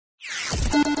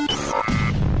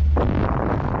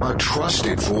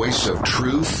trusted voice of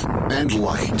truth and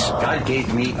light. God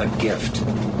gave me a gift.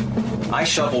 I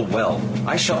shovel well.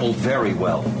 I shovel very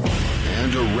well.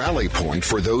 And a rally point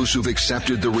for those who've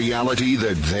accepted the reality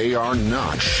that they are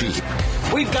not sheep.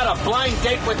 We've got a blind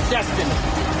date with destiny.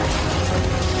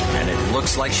 And it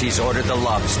looks like she's ordered the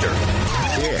lobster.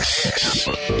 This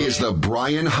is the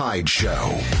Bryan Hyde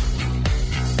Show.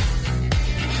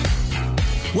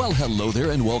 Well, hello there,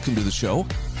 and welcome to the show.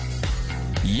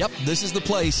 Yep, this is the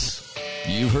place.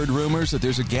 You've heard rumors that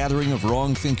there's a gathering of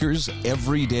wrong thinkers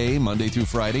every day, Monday through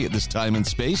Friday at this time and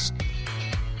space.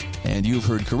 And you've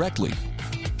heard correctly.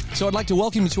 So I'd like to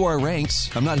welcome you to our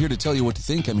ranks. I'm not here to tell you what to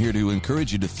think. I'm here to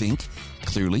encourage you to think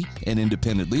clearly and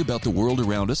independently about the world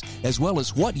around us, as well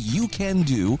as what you can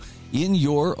do in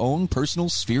your own personal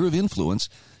sphere of influence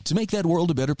to make that world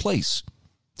a better place.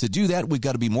 To do that, we've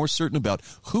got to be more certain about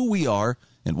who we are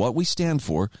and what we stand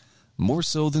for, more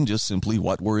so than just simply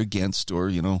what we're against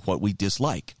or, what we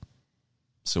dislike.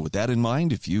 So with that in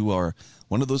mind, if you are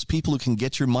one of those people who can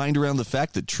get your mind around the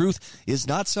fact that truth is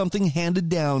not something handed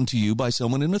down to you by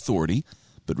someone in authority,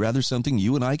 but rather something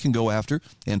you and I can go after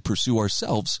and pursue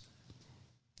ourselves,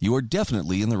 you are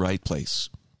definitely in the right place.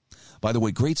 By the way,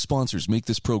 great sponsors make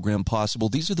this program possible.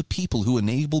 These are the people who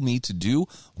enable me to do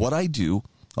what I do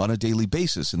on a daily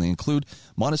basis, and they include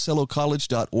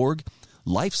MonticelloCollege.org,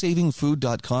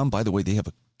 LifesavingFood.com. By the way, they have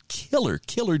a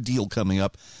killer deal coming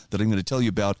up that I'm going to tell you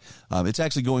about. It's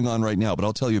actually going on right now, but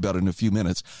I'll tell you about it in a few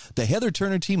minutes. The Heather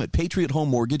Turner team at Patriot Home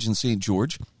Mortgage in St.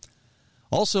 George.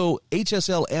 Also,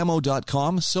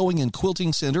 HSLammo.com, Sewing and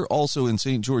Quilting Center, also in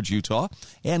St. George, Utah,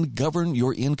 and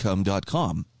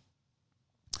GovernYourIncome.com.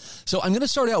 So I'm going to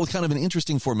start out with kind of an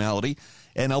interesting formality,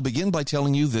 and I'll begin by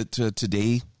telling you that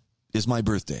today is my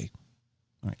birthday.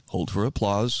 All right, hold for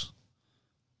applause.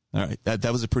 All right,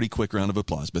 that was a pretty quick round of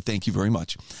applause, but thank you very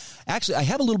much. Actually, I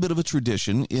have a little bit of a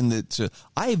tradition in that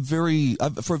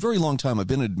for a very long time, I've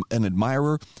been an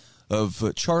admirer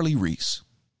of Charlie Reese.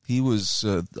 He was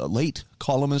a late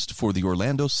columnist for the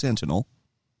Orlando Sentinel,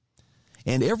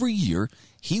 and every year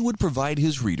he would provide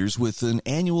his readers with an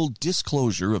annual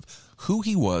disclosure of who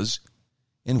he was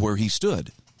and where he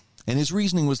stood. And his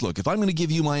reasoning was, look, if I'm going to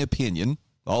give you my opinion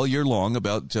all year long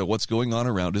about what's going on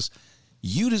around us,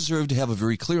 you deserve to have a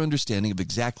very clear understanding of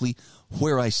exactly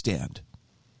where I stand.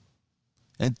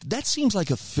 And that seems like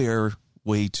a fair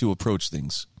way to approach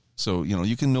things. So,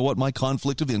 you can know what my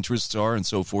conflict of interests are and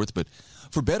so forth, but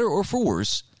for better or for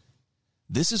worse,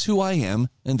 this is who I am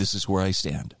and this is where I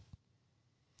stand.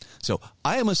 So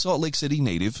I am a Salt Lake City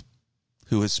native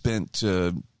who has spent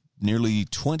nearly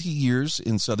 20 years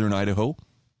in southern Idaho,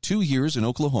 2 years in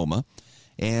Oklahoma,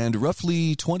 and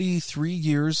roughly 23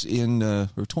 years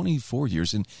or 24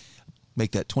 years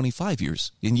make that 25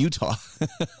 years in Utah.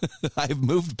 I've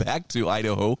moved back to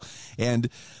Idaho and,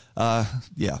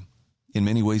 in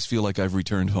many ways feel like I've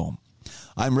returned home.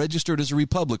 I'm registered as a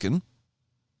Republican.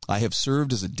 I have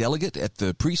served as a delegate at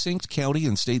the precinct, county,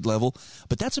 and state level,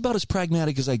 but that's about as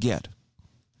pragmatic as I get.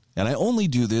 And I only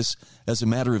do this as a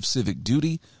matter of civic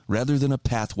duty rather than a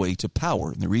pathway to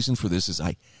power. And the reason for this is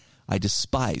I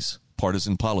despise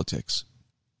partisan politics.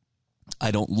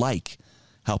 I don't like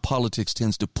how politics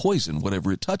tends to poison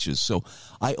whatever it touches. So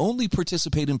I only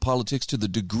participate in politics to the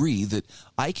degree that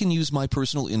I can use my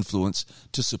personal influence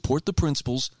to support the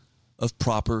principles of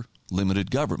proper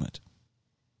limited government.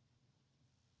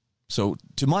 So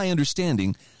to my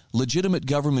understanding, legitimate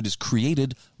government is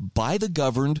created by the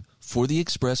governed for the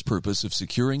express purpose of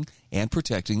securing and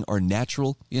protecting our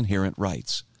natural inherent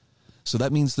rights. So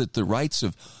that means that the rights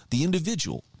of the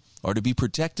individual are to be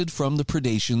protected from the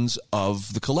predations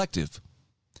of the collective.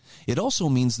 It also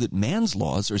means that man's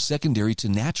laws are secondary to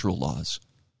natural laws,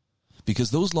 because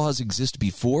those laws exist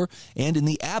before and in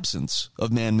the absence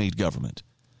of man-made government.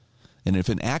 And if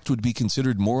an act would be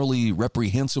considered morally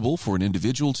reprehensible for an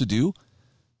individual to do,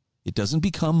 it doesn't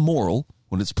become moral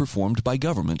when it's performed by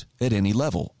government at any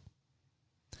level.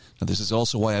 Now, this is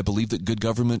also why I believe that good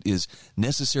government is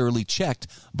necessarily checked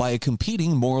by a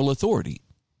competing moral authority.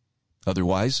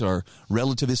 Otherwise, our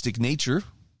relativistic nature,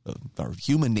 our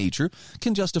human nature,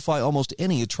 can justify almost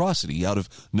any atrocity out of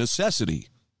necessity.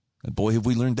 And boy, have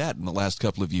we learned that in the last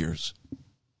couple of years.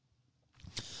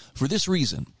 For this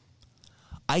reason,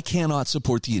 I cannot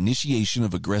support the initiation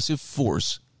of aggressive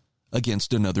force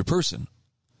against another person.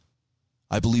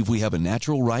 I believe we have a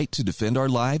natural right to defend our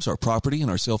lives, our property,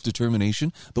 and our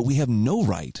self-determination, but we have no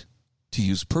right to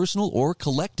use personal or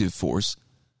collective force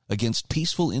against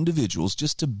peaceful individuals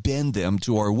just to bend them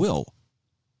to our will.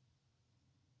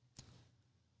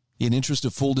 In interest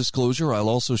of full disclosure, I'll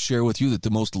also share with you that the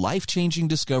most life-changing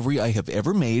discovery I have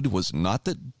ever made was not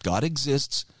that God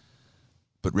exists,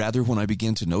 but rather when I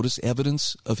begin to notice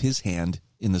evidence of his hand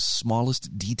in the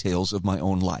smallest details of my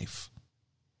own life.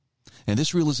 And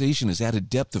this realization has added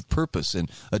depth of purpose and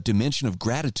a dimension of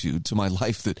gratitude to my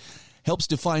life that helps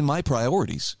define my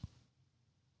priorities.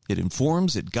 It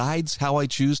informs, it guides how I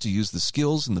choose to use the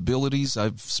skills and abilities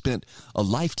I've spent a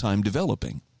lifetime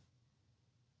developing.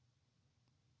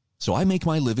 So I make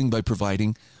my living by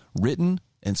providing written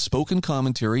and spoken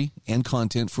commentary and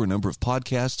content for a number of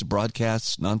podcasts,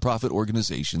 broadcasts, nonprofit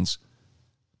organizations.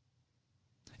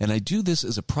 And I do this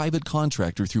as a private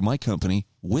contractor through my company,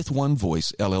 With One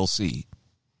Voice, LLC.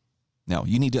 Now,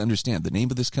 you need to understand, the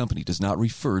name of this company does not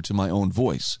refer to my own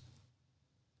voice.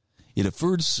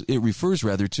 It refers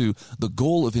rather to the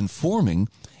goal of informing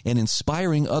and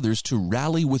inspiring others to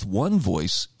rally with one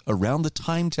voice around the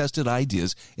time-tested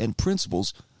ideas and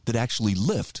principles that actually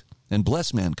lift and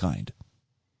bless mankind.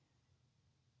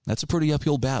 That's a pretty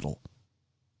uphill battle,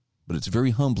 but it's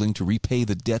very humbling to repay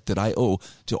the debt that I owe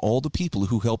to all the people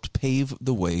who helped pave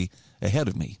the way ahead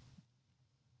of me.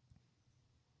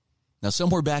 Now,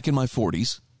 somewhere back in my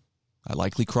 40s, I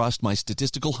likely crossed my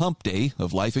statistical hump day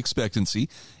of life expectancy,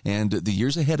 and the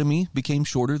years ahead of me became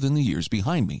shorter than the years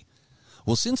behind me.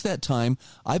 Well, since that time,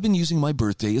 I've been using my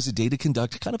birthday as a day to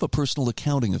conduct kind of a personal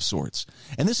accounting of sorts.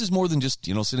 And this is more than just,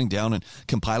 sitting down and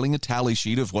compiling a tally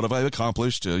sheet of what have I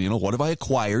accomplished, what have I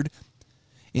acquired.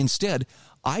 Instead,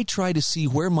 I try to see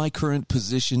where my current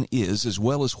position is as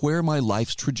well as where my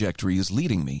life's trajectory is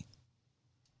leading me.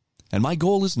 And my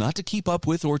goal is not to keep up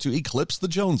with or to eclipse the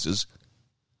Joneses.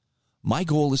 My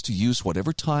goal is to use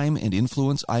whatever time and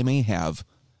influence I may have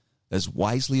as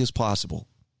wisely as possible.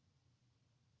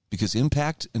 Because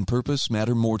impact and purpose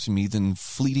matter more to me than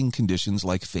fleeting conditions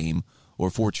like fame or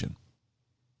fortune.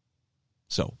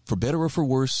 So, for better or for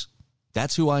worse,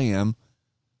 that's who I am.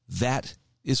 That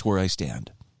is where I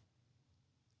stand.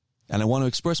 And I want to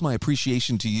express my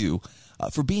appreciation to you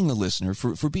for being a listener,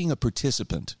 for being a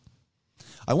participant.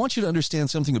 I want you to understand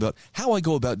something about how I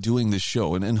go about doing this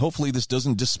show, and hopefully this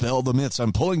doesn't dispel the myths.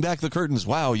 I'm pulling back the curtains.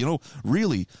 Wow,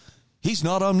 really, he's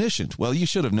not omniscient. Well, you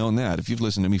should have known that if you've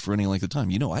listened to me for any length of time.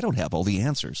 I don't have all the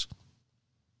answers.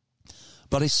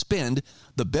 But I spend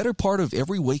the better part of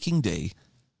every waking day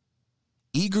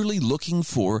eagerly looking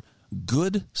for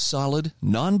good, solid,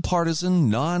 nonpartisan,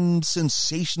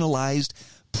 non-sensationalized,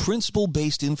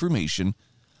 principle-based information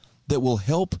that will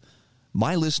help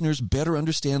my listeners better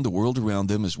understand the world around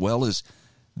them as well as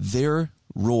their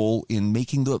role in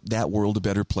making that world a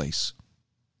better place.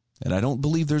 And I don't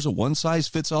believe there's a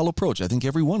one-size-fits-all approach. I think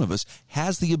every one of us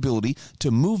has the ability to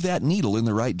move that needle in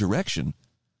the right direction.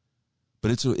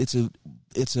 But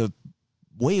it's a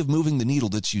way of moving the needle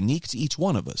that's unique to each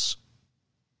one of us.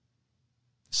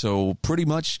 So pretty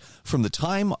much from the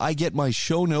time I get my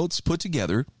show notes put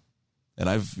together, and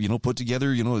I've, put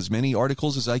together, as many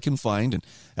articles as I can find,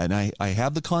 and I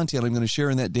have the content I'm going to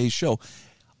share in that day's show,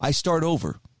 I start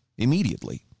over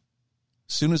immediately.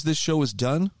 As soon as this show is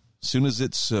done, as soon as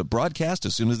it's broadcast,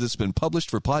 as soon as it's been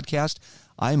published for podcast,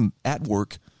 I'm at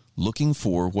work looking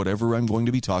for whatever I'm going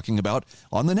to be talking about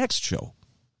on the next show.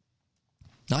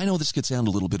 Now, I know this could sound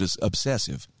a little bit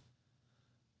obsessive,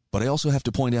 but I also have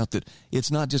to point out that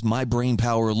it's not just my brain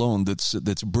power alone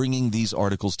that's bringing these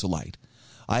articles to light.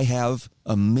 I have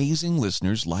amazing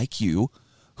listeners like you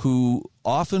who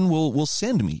often will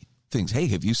send me things. Hey,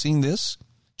 have you seen this?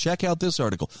 Check out this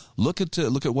article. Look at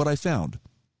what I found.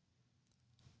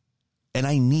 And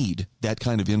I need that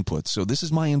kind of input. So this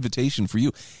is my invitation for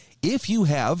you. If you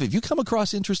come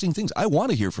across interesting things, I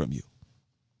want to hear from you.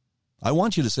 I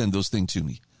want you to send those things to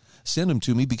me. Send them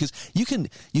to me because you can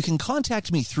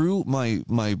contact me through my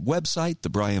website,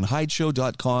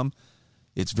 thebryanhydeshow.com.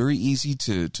 It's very easy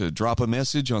to drop a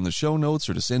message on the show notes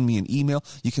or to send me an email.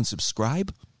 You can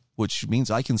subscribe, which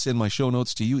means I can send my show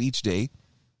notes to you each day.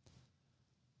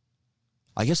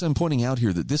 I guess I'm pointing out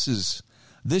here that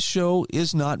this show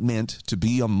is not meant to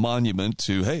be a monument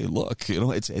to, hey, look,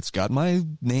 it's got my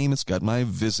name, it's got my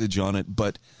visage on it,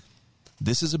 but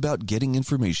this is about getting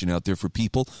information out there for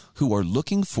people who are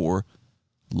looking for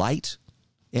light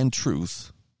and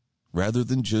truth rather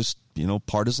than just,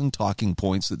 partisan talking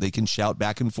points that they can shout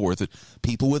back and forth at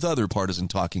people with other partisan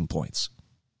talking points.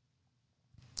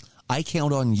 I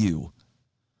count on you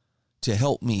to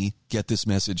help me get this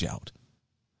message out.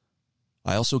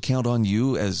 I also count on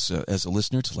you as a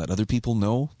listener to let other people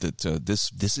know that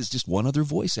this is just one other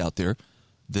voice out there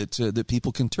that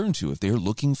people can turn to if they're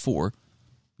looking for,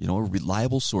 a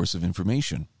reliable source of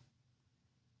information.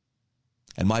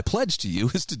 And my pledge to you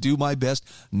is to do my best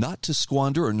not to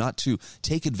squander or not to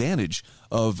take advantage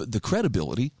of the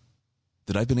credibility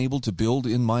that I've been able to build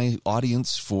in my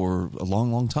audience for a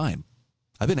long, long time.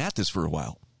 I've been at this for a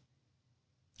while.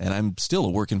 And I'm still a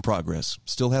work in progress,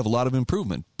 still have a lot of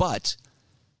improvement. But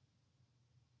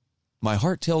my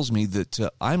heart tells me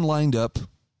that I'm lined up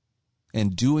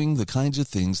and doing the kinds of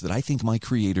things that I think my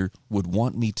Creator would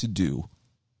want me to do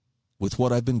with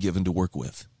what I've been given to work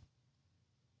with.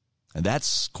 And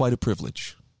that's quite a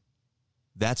privilege.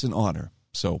 That's an honor.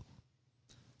 So,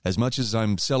 as much as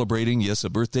I'm celebrating, yes,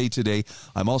 a birthday today,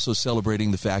 I'm also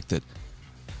celebrating the fact that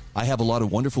I have a lot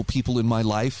of wonderful people in my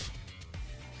life.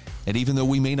 And even though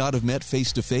we may not have met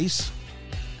face to face,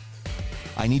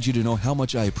 I need you to know how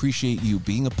much I appreciate you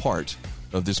being a part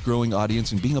of this growing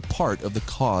audience and being a part of the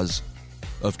cause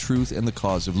of truth and the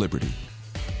cause of liberty.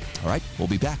 All right, we'll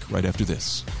be back right after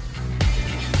this.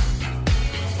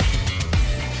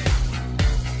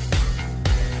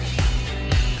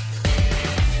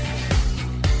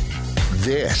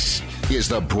 This is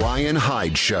the Bryan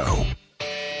Hyde Show.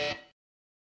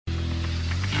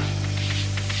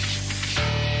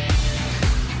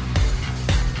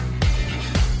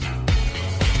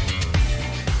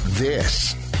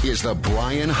 This is the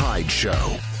Bryan Hyde Show.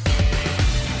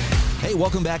 Hey,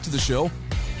 welcome back to the show.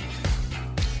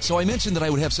 So I mentioned that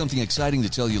I would have something exciting to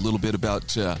tell you a little bit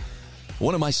about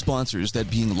one of my sponsors,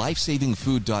 that being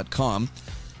lifesavingfood.com.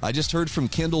 I just heard from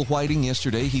Kendall Whiting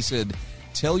yesterday. He said,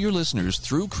 tell your listeners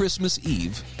through Christmas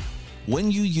Eve,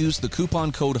 when you use the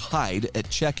coupon code HYDE at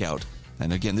checkout,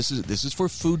 and again, this is for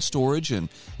food storage and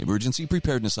emergency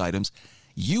preparedness items,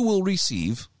 you will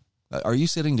receive, are you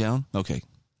sitting down? Okay.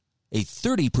 A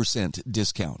 30%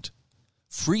 discount,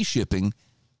 free shipping,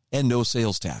 and no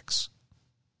sales tax.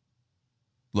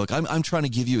 Look, I'm trying to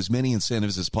give you as many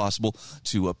incentives as possible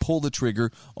to pull the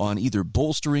trigger on either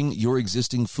bolstering your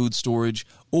existing food storage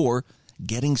or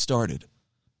getting started.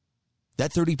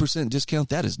 That 30% discount,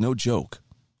 that is no joke.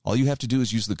 All you have to do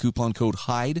is use the coupon code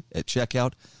HYDE at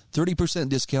checkout. 30%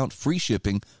 discount, free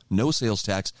shipping, no sales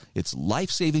tax. It's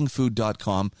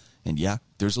lifesavingfood.com. And yeah,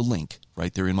 there's a link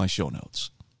right there in my show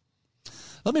notes.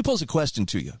 Let me pose a question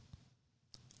to you.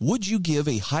 Would you give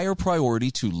a higher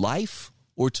priority to life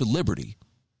or to liberty?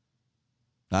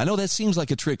 Now, I know that seems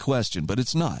like a trick question, but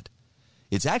it's not.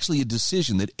 It's actually a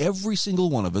decision that every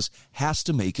single one of us has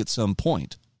to make at some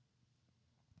point.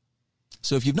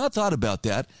 So if you've not thought about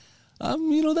that,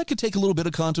 that could take a little bit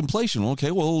of contemplation.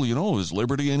 Okay, well, is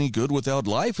liberty any good without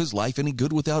life? Is life any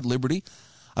good without liberty?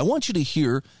 I want you to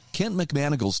hear Kent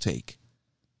McManigle's take.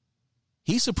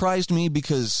 He surprised me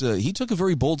because he took a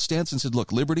very bold stance and said,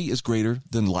 look, liberty is greater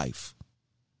than life.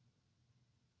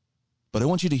 But I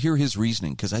want you to hear his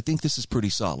reasoning because I think this is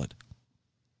pretty solid.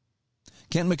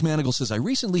 Kent McManigle says, I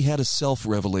recently had a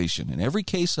self-revelation. In every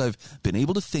case I've been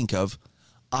able to think of,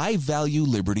 I value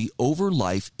liberty over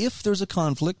life if there's a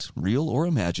conflict, real or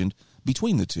imagined,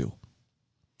 between the two.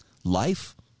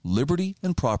 Life, liberty,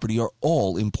 and property are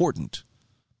all important.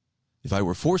 If I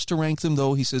were forced to rank them,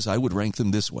 though, he says, I would rank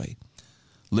them this way.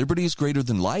 Liberty is greater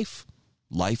than life.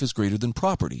 Life is greater than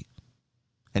property.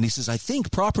 And he says, I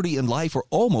think property and life are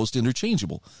almost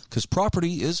interchangeable because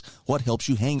property is what helps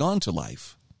you hang on to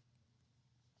life.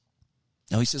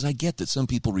 Now, he says, I get that some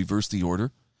people reverse the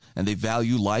order and they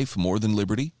value life more than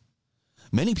liberty.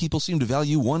 Many people seem to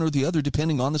value one or the other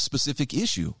depending on the specific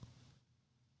issue.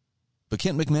 But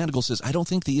Kent McManigle says, I don't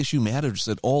think the issue matters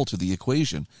at all to the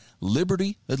equation.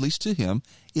 Liberty, at least to him,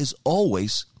 is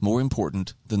always more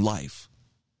important than life.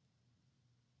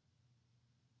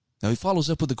 Now, he follows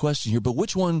up with the question here, but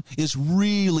which one is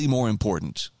really more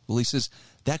important? Well, he says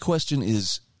that question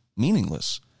is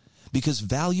meaningless because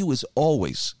value is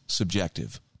always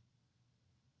subjective.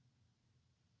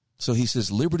 So he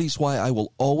says, liberty is why I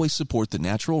will always support the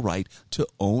natural right to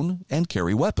own and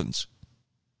carry weapons.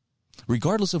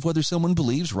 Regardless of whether someone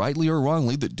believes, rightly or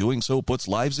wrongly, that doing so puts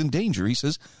lives in danger, he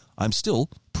says, I'm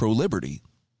still pro-liberty.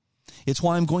 It's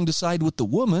why I'm going to side with the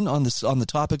woman on the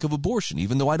topic of abortion,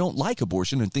 even though I don't like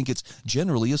abortion and think it's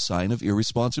generally a sign of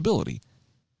irresponsibility.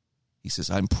 He says,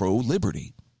 I'm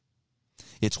pro-liberty.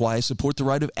 It's why I support the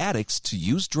right of addicts to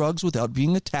use drugs without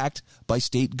being attacked by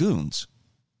state goons.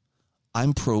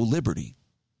 I'm pro-liberty.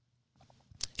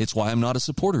 It's why I'm not a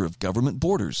supporter of government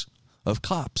borders, of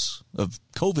cops, of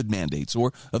COVID mandates,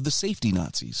 or of the safety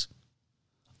Nazis.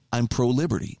 I'm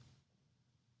pro-liberty.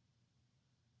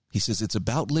 He says it's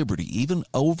about liberty, even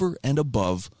over and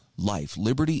above life.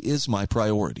 Liberty is my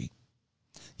priority.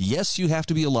 Yes, you have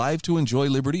to be alive to enjoy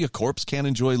liberty. A corpse can't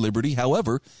enjoy liberty.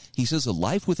 However, he says a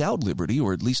life without liberty,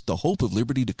 or at least the hope of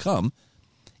liberty to come,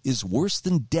 is worse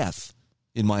than death,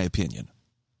 in my opinion.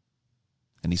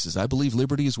 And he says, I believe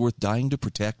liberty is worth dying to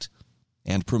protect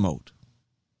and promote.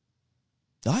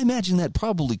 Now, I imagine that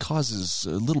probably causes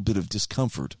a little bit of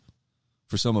discomfort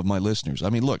for some of my listeners. I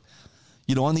mean, look,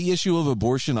 on the issue of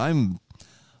abortion, I'm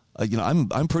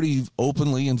I'm pretty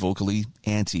openly and vocally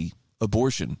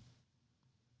anti-abortion.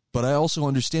 But I also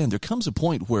understand there comes a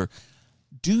point where,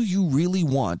 do you really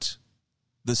want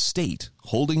the state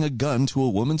holding a gun to a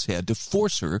woman's head to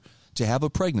force her to have a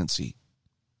pregnancy,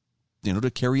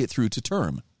 to carry it through to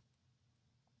term?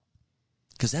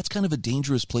 Because that's kind of a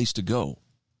dangerous place to go.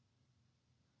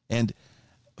 And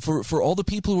for all the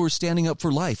people who are standing up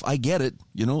for life, I get it.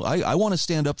 I want to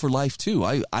stand up for life too.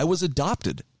 I was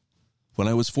adopted when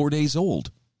I was 4 days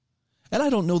old. And I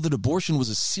don't know that abortion was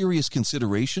a serious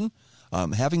consideration.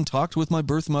 Having talked with my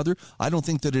birth mother, I don't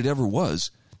think that it ever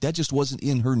was. That just wasn't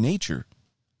in her nature.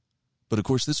 But of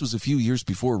course, this was a few years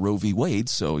before Roe v. Wade,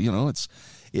 so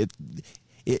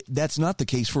that's not the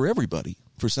case for everybody.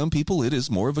 For some people, it is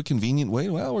more of a convenient way.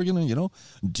 Well, we're going to,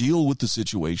 deal with the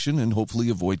situation and hopefully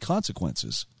avoid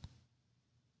consequences.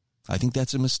 I think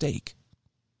that's a mistake.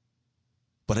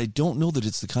 But I don't know that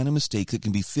it's the kind of mistake that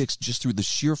can be fixed just through the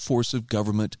sheer force of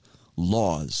government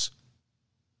laws.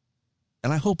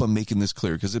 And I hope I'm making this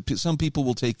clear, because some people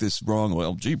will take this wrong.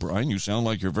 Well, gee, Bryan, you sound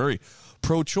like you're very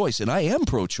pro-choice. And I am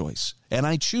pro-choice. And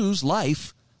I choose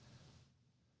life.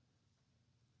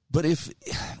 But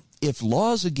if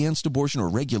laws against abortion or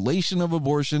regulation of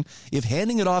abortion, if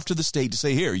handing it off to the state to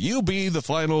say, here, you be the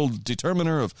final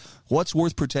determiner of what's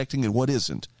worth protecting and what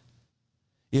isn't,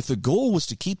 if the goal was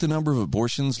to keep the number of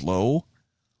abortions low,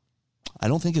 I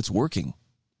don't think it's working.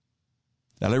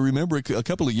 And I remember a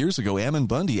couple of years ago, Ammon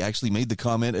Bundy actually made the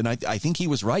comment, and I think he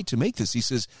was right to make this. He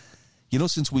says,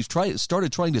 since we've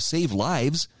started trying to save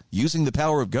lives using the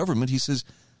power of government, he says,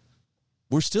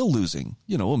 we're still losing,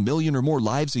 1 million or more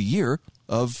lives a year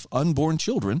of unborn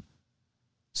children.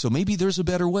 So maybe there's a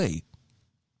better way.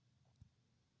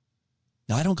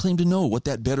 Now, I don't claim to know what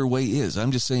that better way is.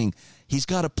 I'm just saying he's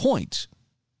got a point.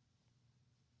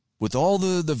 With all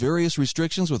the various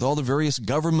restrictions, with all the various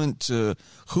government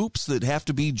hoops that have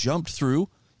to be jumped through,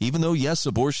 even though, yes,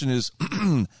 abortion is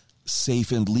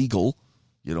safe and legal,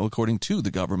 according to the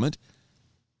government,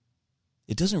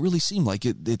 it doesn't really seem like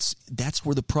that's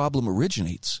where the problem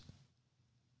originates.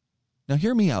 Now,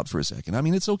 hear me out for a second. I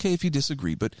mean, it's okay if you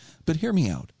disagree, but hear me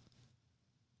out.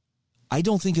 I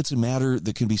don't think it's a matter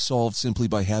that can be solved simply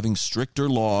by having stricter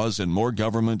laws and more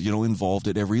government, involved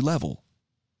at every level.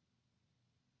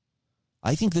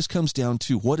 I think this comes down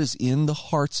to what is in the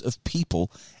hearts of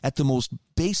people at the most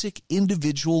basic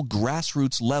individual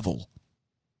grassroots level.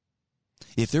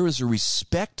 If there is a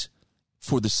respect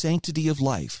for the sanctity of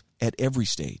life at every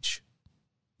stage,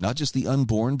 not just the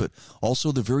unborn, but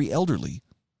also the very elderly,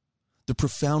 the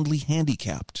profoundly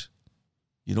handicapped,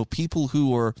 people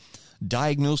who are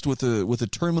diagnosed with a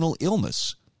terminal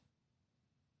illness.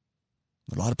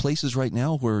 A lot of places right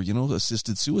now where,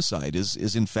 assisted suicide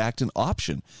is in fact an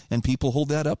option. And people hold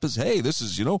that up as, hey, this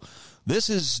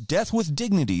is death with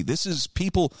dignity. This is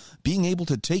people being able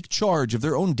to take charge of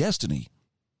their own destiny.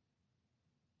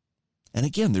 And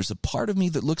again, there's a part of me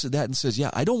that looks at that and says,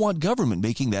 yeah, I don't want government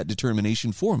making that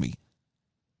determination for me.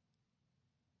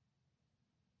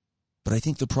 But I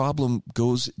think the problem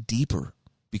goes deeper,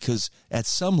 because at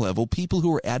some level, people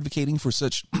who are advocating for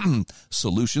such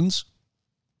solutions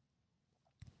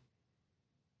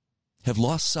have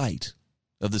lost sight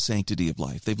of the sanctity of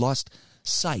life. They've lost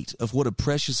sight of what a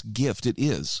precious gift it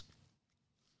is.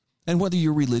 And whether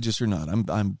you're religious or not,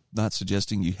 I'm not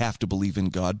suggesting you have to believe in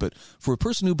God, but for a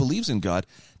person who believes in God,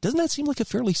 doesn't that seem like a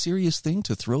fairly serious thing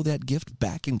to throw that gift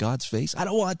back in God's face? I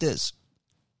don't want this.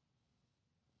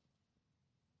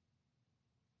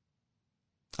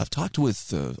 I've talked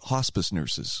with hospice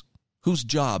nurses whose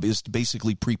job is to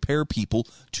basically prepare people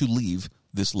to leave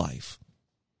this life.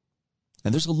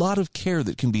 And there's a lot of care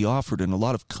that can be offered and a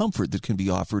lot of comfort that can be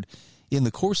offered in the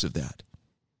course of that.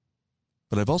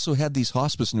 But I've also had these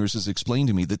hospice nurses explain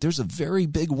to me that there's a very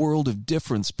big world of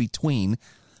difference between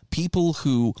people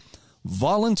who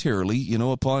voluntarily,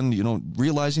 upon,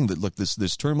 realizing that, look,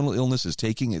 this terminal illness is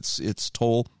taking its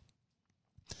toll,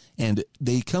 and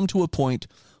they come to a point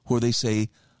where they say,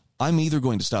 I'm either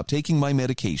going to stop taking my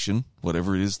medication,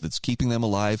 whatever it is that's keeping them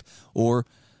alive, or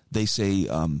they say,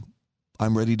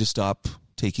 I'm ready to stop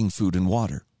taking food and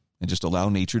water and just allow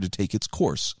nature to take its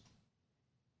course.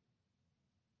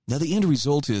 Now, the end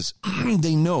result is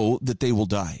they know that they will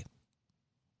die.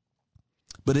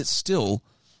 But it's still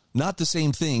not the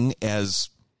same thing as,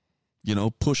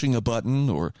 pushing a button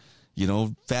or,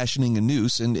 fashioning a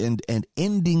noose and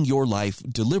ending your life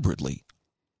deliberately.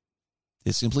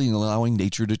 It's simply allowing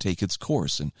nature to take its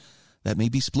course. And that may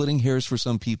be splitting hairs for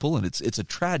some people, and it's a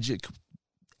tragic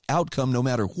outcome no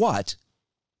matter what.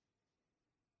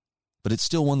 But it's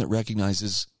still one that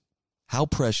recognizes how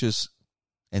precious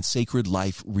and sacred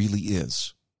life really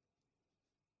is.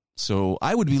 So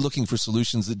I would be looking for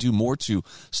solutions that do more to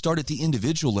start at the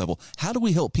individual level. How do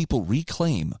we help people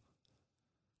reclaim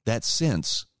that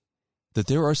sense that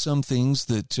there are some things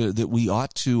that we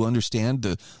ought to understand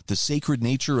the sacred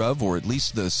nature of, or at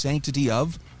least the sanctity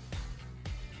of,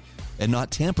 and not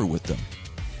tamper with them?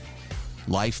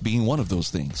 Life being one of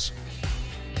those things.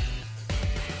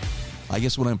 I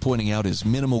guess what I'm pointing out is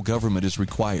minimal government is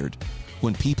required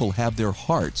when people have their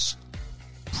hearts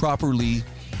properly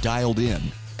dialed in.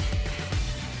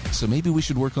 So maybe we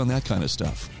should work on that kind of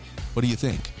stuff. What do you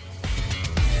think?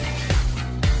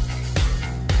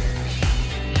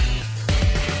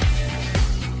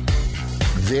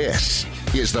 This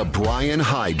is the Bryan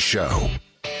Hyde Show.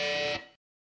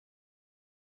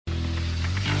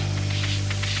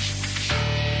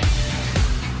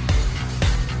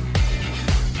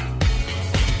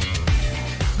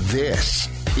 This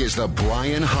is the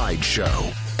Bryan Hyde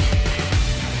Show.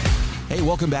 Hey,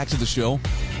 welcome back to the show.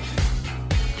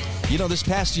 You know, this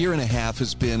past year and a half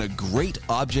has been a great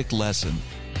object lesson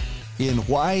in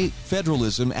why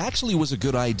federalism actually was a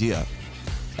good idea.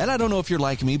 And I don't know if you're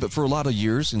like me, but for a lot of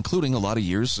years, including a lot of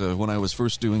years when I was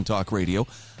first doing talk radio,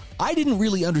 I didn't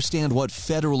really understand what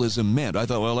federalism meant. I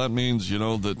thought, well, that means,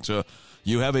 that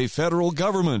you have a federal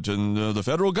government, and the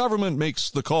federal government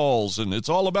makes the calls, and it's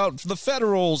all about the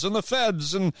federals and the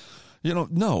feds, and,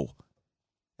 no.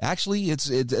 Actually, it's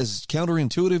as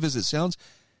counterintuitive as it sounds.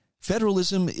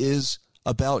 Federalism is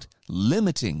about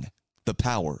limiting the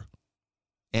power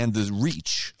and the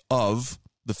reach of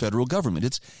the federal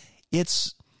government.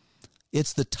 It's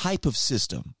the type of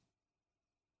system.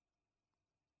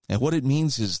 And what it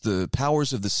means is the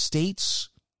powers of the states,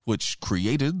 which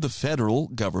created the federal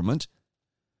government,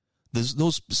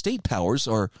 those state powers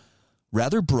are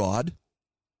rather broad.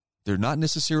 They're not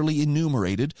necessarily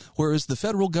enumerated, whereas the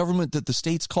federal government that the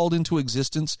states called into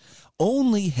existence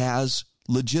only has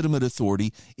legitimate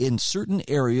authority in certain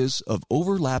areas of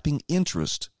overlapping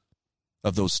interest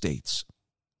of those states.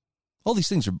 All these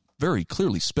things are very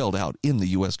clearly spelled out in the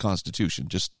U.S. Constitution,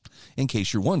 just in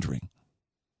case you're wondering.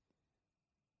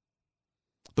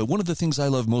 But one of the things I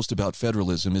love most about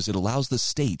federalism is it allows the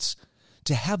states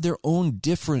to have their own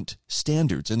different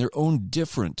standards and their own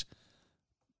different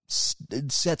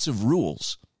sets of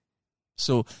rules.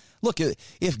 So, look,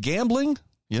 if gambling,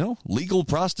 legal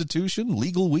prostitution,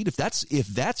 legal weed, if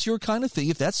that's your kind of thing,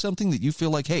 if that's something that you feel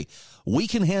like, hey, we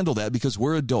can handle that because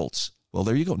we're adults, well,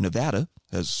 there you go. Nevada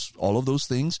has all of those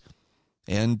things.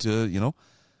 And,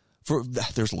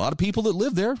 there's a lot of people that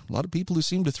live there, a lot of people who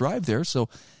seem to thrive there. So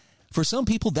for some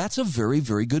people, that's a very,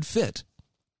 very good fit.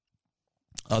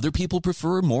 Other people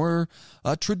prefer more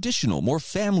traditional, more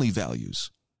family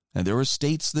values. And there are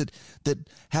states that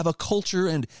have a culture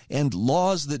and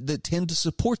laws that tend to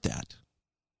support that.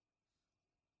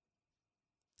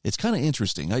 It's kind of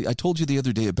interesting. I told you the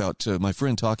other day about my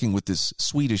friend talking with this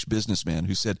Swedish businessman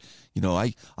who said,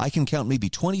 I can count maybe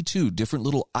 22 different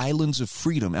little islands of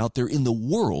freedom out there in the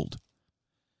world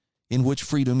in which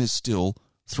freedom is still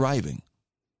thriving.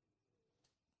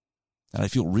 And I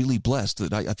feel really blessed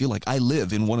that I feel like I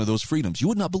live in one of those freedoms. You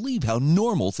would not believe how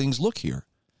normal things look here.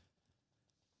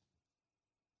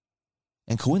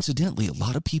 And coincidentally, a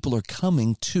lot of people are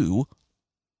coming to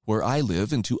where I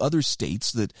live and to other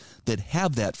states that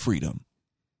have that freedom.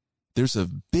 There's a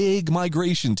big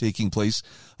migration taking place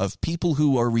of people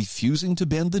who are refusing to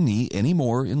bend the knee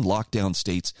anymore in lockdown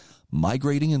states,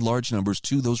 migrating in large numbers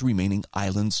to those remaining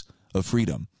islands of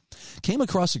freedom. Came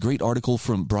across a great article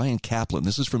from Bryan Kaplan.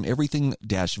 This is from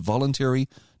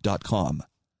everything-voluntary.com.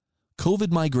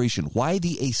 COVID migration, why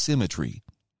the asymmetry?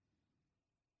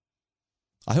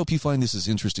 I hope you find this as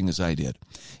interesting as I did.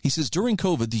 He says, during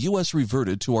COVID, the U.S.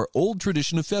 reverted to our old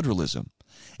tradition of federalism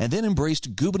and then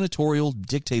embraced gubernatorial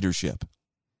dictatorship.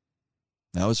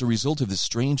 Now, as a result of this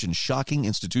strange and shocking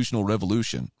institutional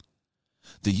revolution,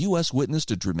 the U.S. witnessed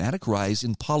a dramatic rise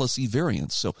in policy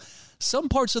variance. So some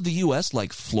parts of the U.S.,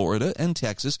 like Florida and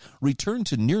Texas, returned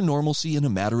to near normalcy in a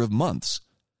matter of months.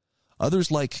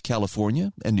 Others, like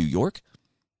California and New York,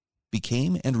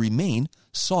 became and remain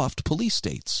soft police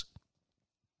states.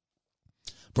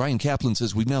 Bryan Kaplan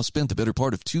says we've now spent the better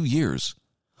part of 2 years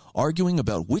arguing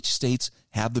about which states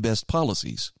have the best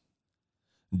policies.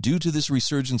 Due to this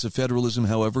resurgence of federalism,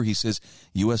 however, he says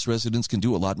U.S. residents can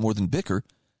do a lot more than bicker.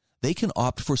 They can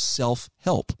opt for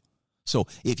self-help. So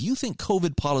if you think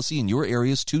COVID policy in your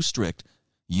area is too strict,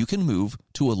 you can move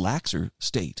to a laxer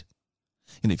state.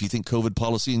 And if you think COVID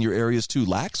policy in your area is too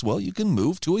lax, well, you can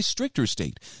move to a stricter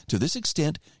state. To this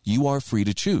extent, you are free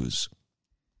to choose.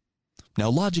 Now,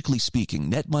 logically speaking,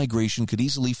 net migration could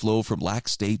easily flow from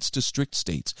lax states to strict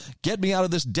states. Get me out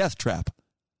of this death trap.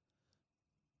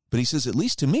 But he says, at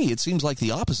least to me, it seems like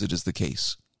the opposite is the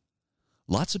case.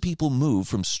 Lots of people move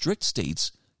from strict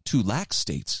states to lax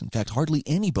states. In fact, hardly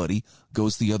anybody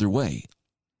goes the other way.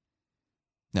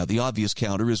 Now, the obvious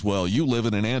counter is, well, you live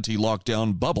in an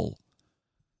anti-lockdown bubble.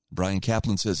 Bryan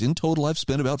Caplan says, in total, I've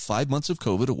spent about 5 months of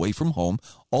COVID away from home,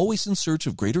 always in search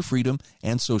of greater freedom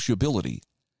and sociability.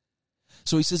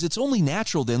 So he says, it's only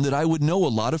natural then that I would know a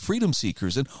lot of freedom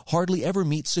seekers and hardly ever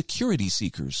meet security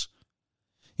seekers.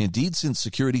 Indeed, since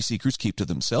security seekers keep to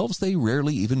themselves, they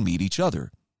rarely even meet each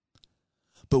other.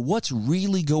 But what's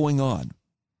really going on?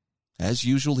 As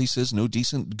usual, he says, no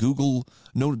decent data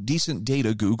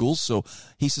Googles. So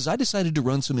he says, I decided to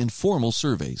run some informal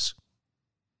surveys.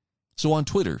 So on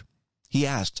Twitter, he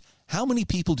asked, how many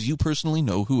people do you personally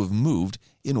know who have moved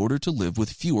in order to live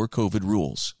with fewer COVID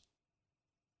rules?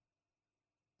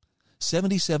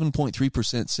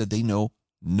 77.3% said they know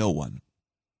no one.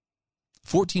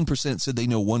 14% said they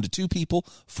know 1 to 2 people.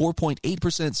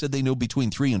 4.8% said they know between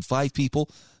 3 and 5 people.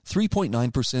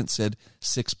 3.9% said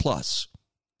 6+.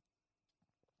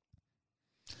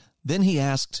 Then he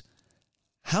asked,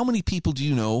 how many people do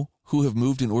you know who have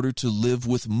moved in order to live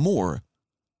with more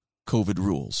COVID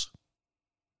rules?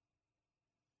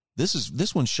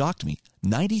 This one shocked me.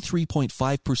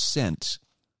 93.5%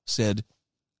 said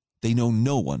they know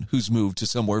no one who's moved to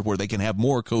somewhere where they can have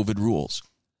more COVID rules.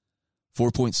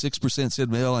 4.6%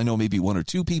 said, well, I know maybe 1 or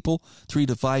 2 people. 3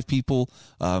 to 5 people.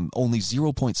 Only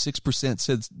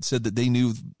 0.6% said that they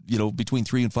knew, between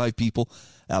 3 and 5 people.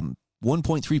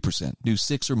 1.3% knew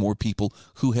 6 or more people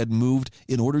who had moved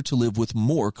in order to live with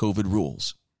more COVID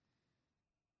rules.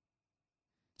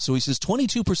 So he says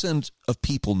 22% of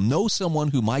people know someone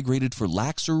who migrated for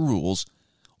laxer rules.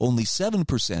 Only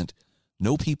 7%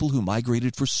 know people who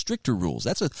migrated for stricter rules.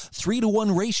 That's a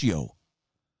 3-to-1 ratio.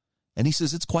 And he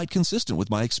says it's quite consistent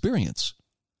with my experience.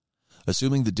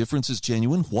 Assuming the difference is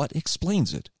genuine, what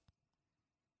explains it?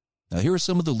 Now, here are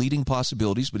some of the leading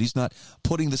possibilities, but he's not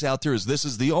putting this out there as this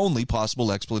is the only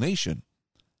possible explanation.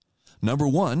 Number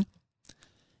 1,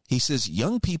 he says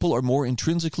young people are more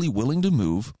intrinsically willing to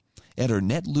move and are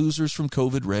net losers from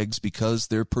COVID regs because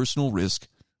their personal risk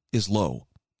is low.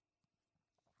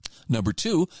 Number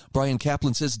 2, Bryan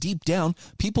Caplan says deep down,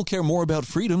 people care more about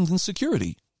freedom than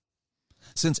security.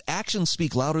 Since actions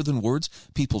speak louder than words,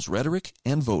 people's rhetoric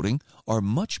and voting are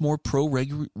much more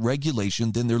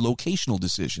pro-regulation than their locational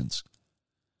decisions.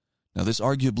 Now, this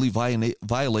arguably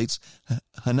violates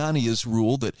Hananiah's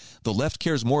rule that the left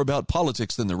cares more about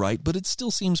politics than the right, but it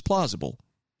still seems plausible.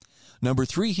 Number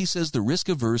 3, he says the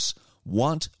risk-averse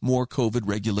want more COVID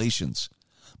regulations,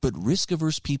 but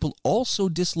risk-averse people also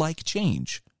dislike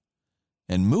change,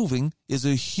 and moving is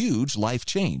a huge life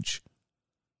change.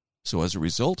 So as a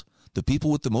result, the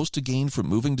people with the most to gain from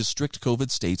moving to strict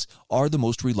COVID states are the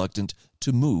most reluctant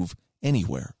to move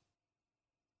anywhere.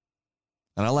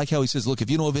 And I like how he says, look, if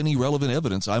you know of any relevant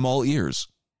evidence, I'm all ears.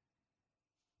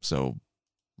 So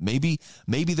maybe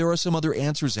there are some other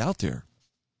answers out there.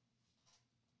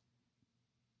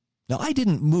 Now, I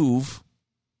didn't move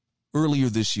earlier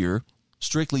this year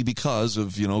strictly because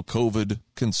of, COVID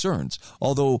concerns.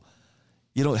 Although,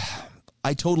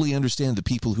 I totally understand the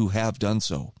people who have done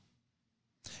so.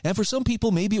 And for some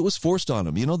people, maybe it was forced on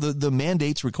them. The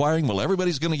mandates requiring, well,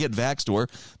 everybody's going to get vaxxed or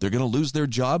they're going to lose their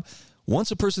job.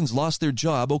 Once a person's lost their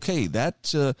job, okay,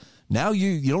 that now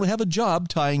you don't have a job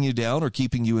tying you down or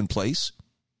keeping you in place.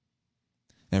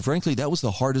 And frankly, that was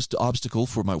the hardest obstacle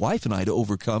for my wife and I to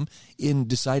overcome in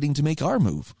deciding to make our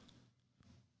move.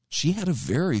 She had a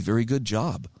very, very good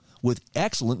job with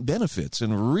excellent benefits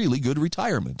and really good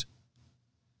retirement.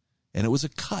 And it was a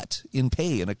cut in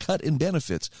pay and a cut in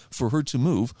benefits for her to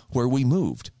move where we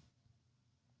moved.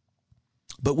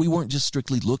 But we weren't just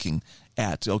strictly looking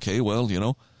at, okay, well,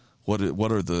 what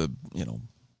are the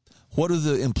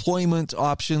employment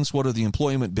options? What are the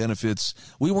employment benefits?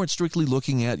 We weren't strictly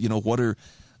looking at, what are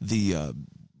the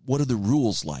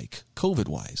rules like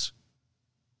COVID-wise?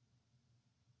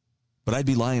 But I'd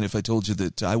be lying if I told you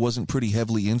that I wasn't pretty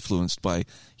heavily influenced by,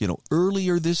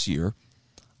 earlier this year,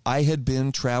 I had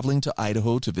been traveling to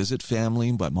Idaho to visit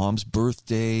family, my mom's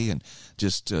birthday, and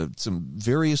just some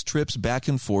various trips back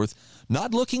and forth,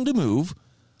 not looking to move,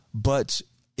 but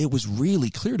it was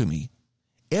really clear to me.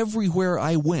 Everywhere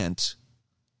I went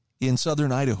in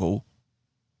southern Idaho,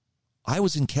 I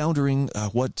was encountering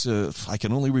what I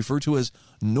can only refer to as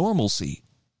normalcy.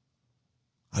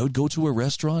 I would go to a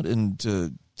restaurant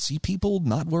and see people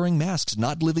not wearing masks,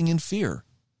 not living in fear.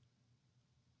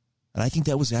 And I think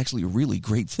that was actually a really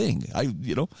great thing.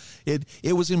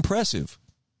 It was impressive.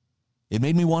 It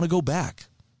made me want to go back.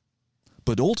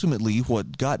 But ultimately,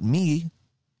 what got me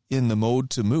in the mode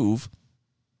to move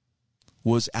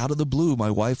was out of the blue.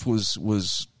 My wife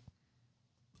was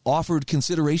offered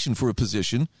consideration for a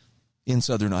position in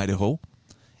southern Idaho,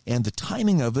 and the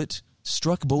timing of it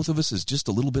struck both of us as just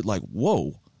a little bit like,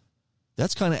 whoa,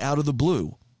 that's kind of out of the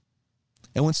blue.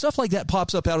 And when stuff like that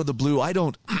pops up out of the blue, I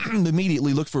don't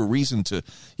immediately look for a reason to,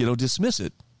 dismiss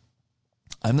it.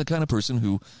 I'm the kind of person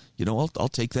who, I'll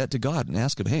take that to God and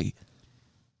ask him, hey,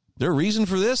 there a reason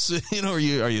for this? Are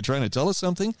you trying to tell us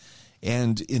something?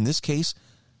 And in this case,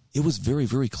 it was very,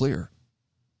 very clear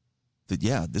that,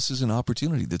 yeah, this is an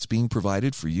opportunity that's being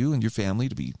provided for you and your family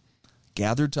to be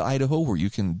gathered to Idaho, where you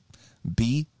can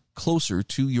be closer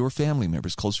to your family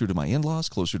members, closer to my in-laws,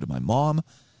 closer to my mom.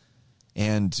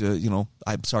 And,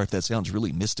 I'm sorry if that sounds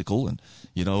really mystical and,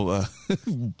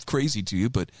 crazy to you,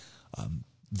 but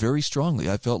very strongly,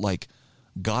 I felt like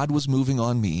God was moving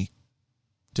on me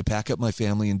to pack up my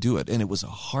family and do it. And it was a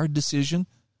hard decision.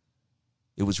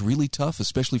 It was really tough,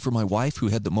 especially for my wife, who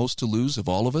had the most to lose of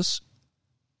all of us.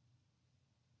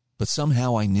 But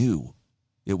somehow I knew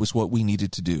it was what we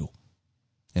needed to do.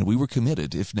 And we were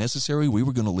committed. If necessary, we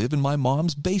were going to live in my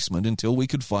mom's basement until we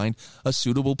could find a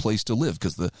suitable place to live,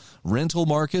 because the rental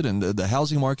market and the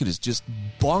housing market is just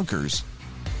bonkers,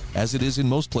 as it is in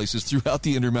most places throughout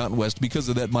the Intermountain West because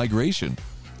of that migration.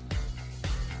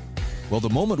 Well, the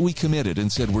moment we committed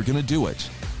and said we're going to do it,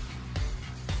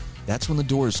 that's when the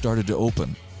doors started to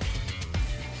open.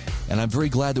 And I'm very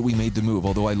glad that we made the move.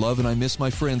 Although I love and I miss my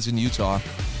friends in Utah,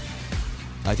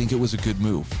 I think it was a good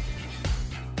move.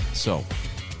 So,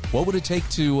 what would it take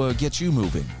to get you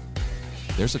moving?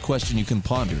 There's a question you can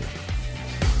ponder.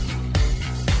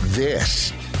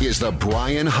 This is the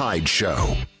Bryan Hyde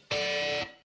Show.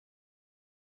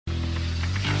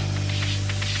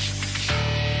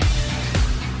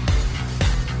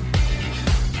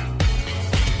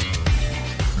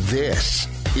 This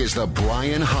is the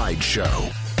Bryan Hyde Show.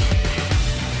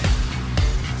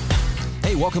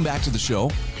 Hey, welcome back to the show.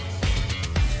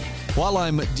 While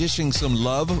I'm dishing some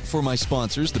love for my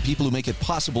sponsors, the people who make it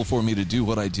possible for me to do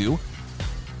what I do,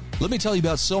 let me tell you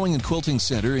about Sewing and Quilting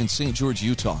Center in St. George,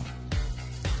 Utah.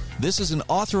 This is an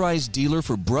authorized dealer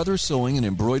for brother sewing and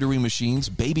embroidery machines,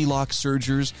 baby lock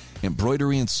sergers,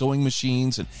 embroidery and sewing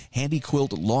machines, and handy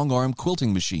quilt long arm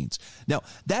quilting machines. Now,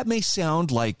 that may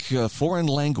sound like foreign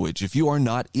language if you are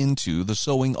not into the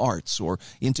sewing arts or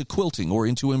into quilting or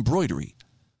into embroidery.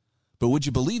 But would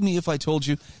you believe me if I told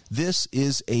you this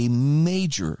is a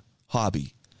major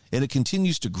hobby, and it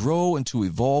continues to grow and to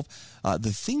evolve?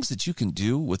 The things that you can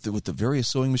do with the various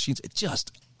sewing machines, it's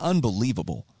just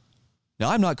unbelievable.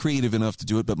 Now, I'm not creative enough to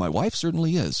do it, but my wife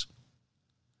certainly is.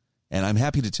 And I'm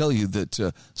happy to tell you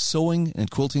that Sewing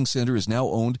and Quilting Center is now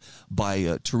owned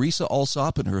by Teresa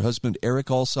Alsop and her husband,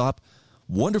 Eric Alsop.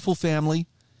 Wonderful family,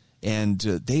 and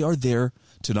they are there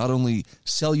to not only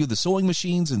sell you the sewing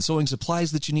machines and sewing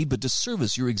supplies that you need, but to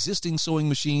service your existing sewing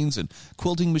machines and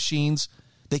quilting machines.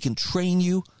 They can train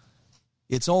you.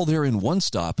 It's all there in one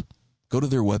stop. Go to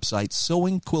their website,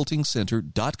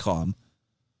 sewingquiltingcenter.com,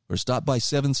 or stop by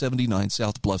 779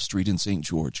 South Bluff Street in St.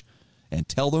 George and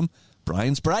tell them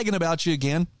Bryan's bragging about you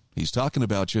again. He's talking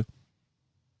about you.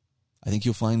 I think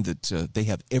you'll find that they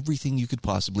have everything you could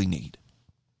possibly need.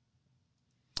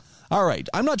 All right,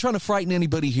 I'm not trying to frighten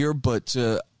anybody here, but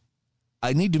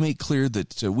I need to make clear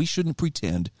that we shouldn't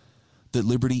pretend that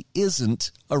liberty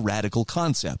isn't a radical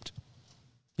concept.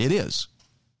 It is.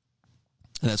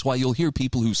 And that's why you'll hear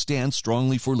people who stand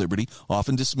strongly for liberty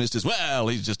often dismissed as, well,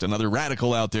 he's just another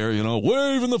radical out there,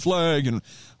 waving the flag and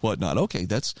whatnot. Okay,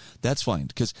 that's fine,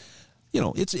 because,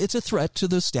 it's a threat to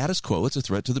the status quo. It's a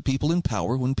threat to the people in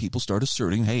power when people start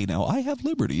asserting, hey, now I have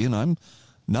liberty and I'm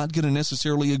not going to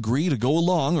necessarily agree to go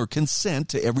along or consent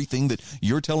to everything that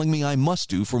you're telling me I must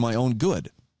do for my own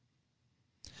good.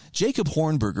 Jacob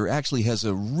Hornberger actually has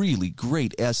a really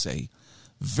great essay,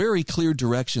 very clear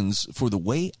directions for the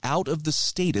way out of the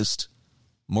statist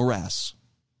morass.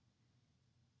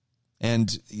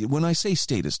 And when I say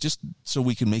statist, just so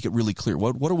we can make it really clear,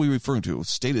 what are we referring to?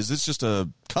 State, is this just a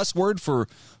cuss word for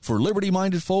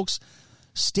liberty-minded folks?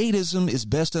 Statism is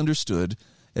best understood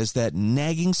as that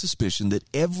nagging suspicion that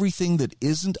everything that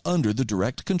isn't under the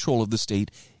direct control of the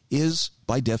state is,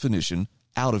 by definition,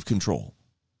 out of control.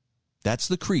 That's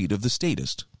the creed of the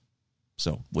statist.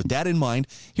 So, with that in mind,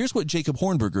 here's what Jacob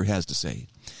Hornberger has to say.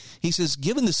 He says,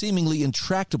 given the seemingly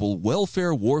intractable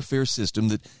welfare warfare system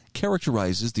that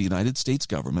characterizes the United States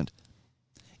government,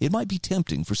 it might be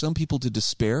tempting for some people to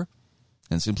despair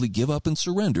and simply give up and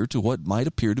surrender to what might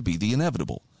appear to be the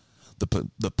inevitable,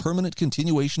 the permanent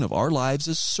continuation of our lives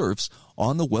as serfs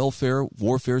on the welfare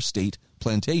warfare state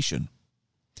plantation.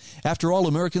 After all,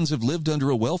 Americans have lived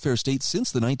under a welfare state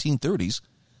since the 1930s,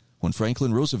 when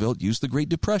Franklin Roosevelt used the Great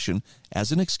Depression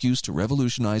as an excuse to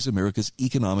revolutionize America's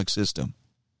economic system.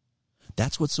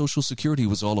 That's what Social Security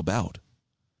was all about.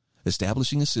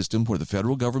 Establishing a system where the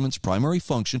federal government's primary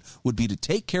function would be to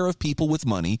take care of people with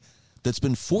money that's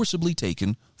been forcibly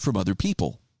taken from other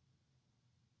people.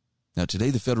 Now, today,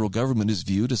 the federal government is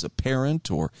viewed as a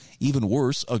parent, or even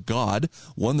worse, a god,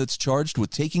 one that's charged with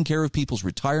taking care of people's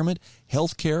retirement,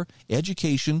 health care,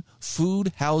 education,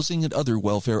 food, housing, and other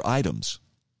welfare items.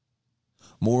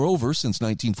 Moreover, since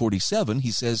 1947,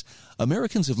 he says,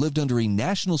 Americans have lived under a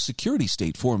national security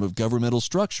state form of governmental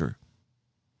structure.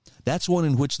 That's one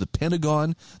in which the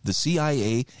Pentagon, the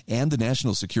CIA, and the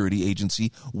National Security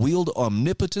Agency wield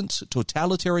omnipotent,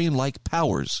 totalitarian-like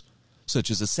powers,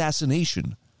 such as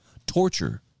assassination,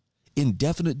 torture,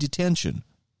 indefinite detention,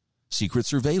 secret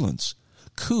surveillance,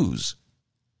 coups,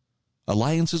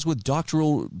 alliances with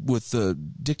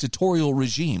dictatorial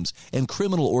regimes and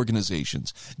criminal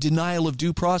organizations, denial of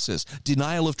due process,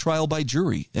 denial of trial by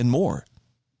jury, and more.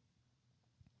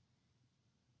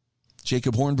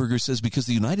 Jacob Hornberger says because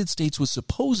the United States was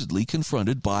supposedly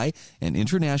confronted by an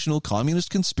international communist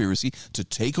conspiracy to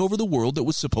take over the world that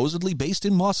was supposedly based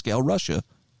in Moscow, Russia,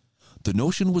 the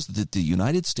notion was that the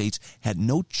United States had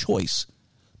no choice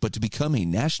but to become a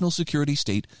national security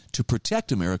state to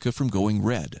protect America from going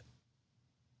red.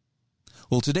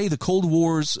 Well, today the Cold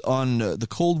War's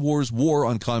war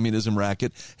on communism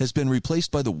racket has been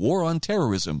replaced by the war on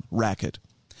terrorism racket.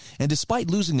 And despite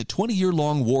losing a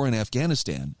 20-year-long war in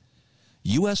Afghanistan,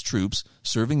 U.S. troops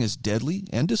serving as deadly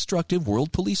and destructive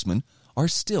world policemen are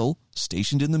still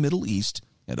stationed in the Middle East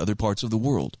and other parts of the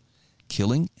world,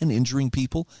 killing and injuring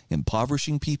people,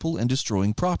 impoverishing people, and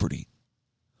destroying property.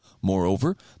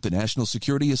 Moreover, the national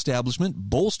security establishment,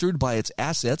 bolstered by its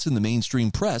assets in the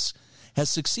mainstream press, has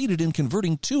succeeded in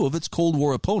converting two of its Cold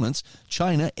War opponents,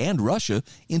 China and Russia,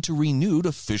 into renewed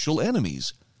official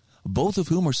enemies, both of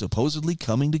whom are supposedly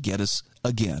coming to get us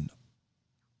again.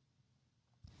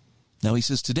 Now, he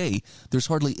says today there's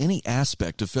hardly any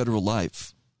aspect of federal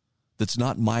life that's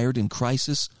not mired in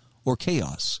crisis or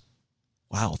chaos.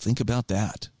 Wow, think about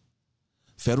that.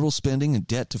 Federal spending and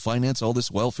debt to finance all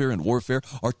this welfare and warfare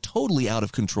are totally out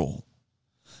of control.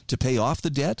 To pay off the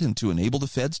debt and to enable the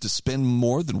feds to spend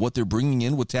more than what they're bringing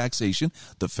in with taxation,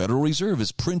 the Federal Reserve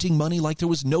is printing money like there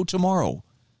was no tomorrow.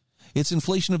 Its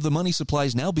inflation of the money supply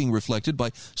is now being reflected by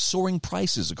soaring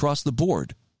prices across the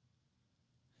board.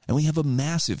 And we have a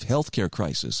massive health care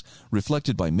crisis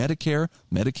reflected by Medicare,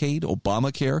 Medicaid,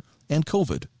 Obamacare, and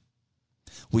COVID.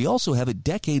 We also have a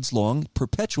decades-long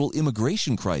perpetual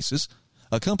immigration crisis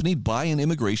accompanied by an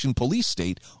immigration police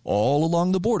state all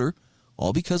along the border,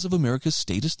 all because of America's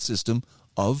statist system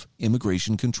of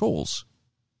immigration controls.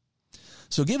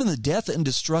 So given the death and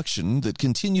destruction that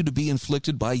continue to be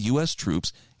inflicted by U.S.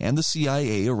 troops and the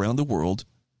CIA around the world,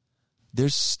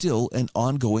 there's still an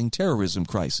ongoing terrorism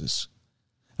crisis.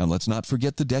 And let's not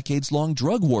forget the decades-long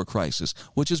drug war crisis,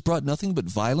 which has brought nothing but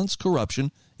violence,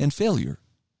 corruption, and failure.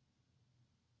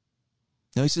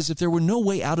 Now, he says if there were no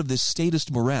way out of this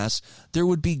statist morass, there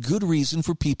would be good reason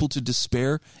for people to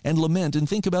despair and lament and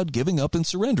think about giving up and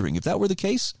surrendering. If that were the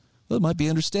case, well, it might be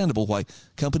understandable why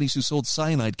companies who sold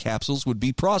cyanide capsules would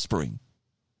be prospering.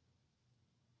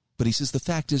 But he says the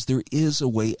fact is there is a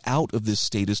way out of this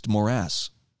statist morass.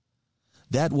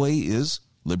 That way is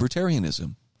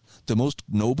libertarianism, the most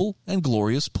noble and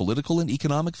glorious political and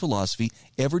economic philosophy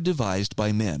ever devised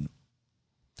by men.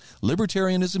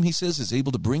 Libertarianism, he says, is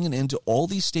able to bring an end to all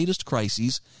these statist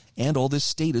crises and all this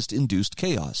statist-induced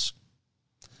chaos.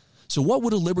 So what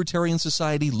would a libertarian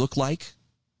society look like?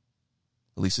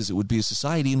 Well, he says it would be a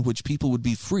society in which people would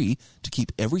be free to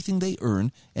keep everything they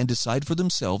earn and decide for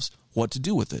themselves what to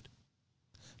do with it.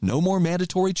 No more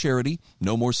mandatory charity,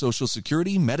 no more Social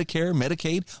Security, Medicare,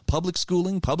 Medicaid, public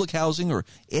schooling, public housing, or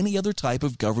any other type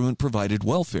of government-provided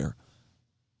welfare.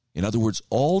 In other words,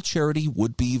 all charity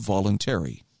would be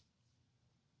voluntary.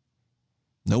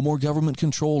 No more government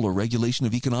control or regulation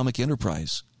of economic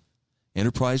enterprise.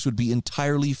 Enterprise would be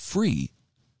entirely free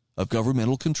of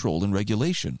governmental control and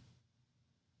regulation.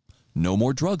 No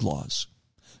more drug laws.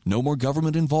 No more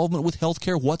government involvement with health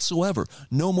care whatsoever.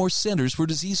 No more centers for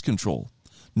disease control.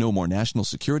 No more national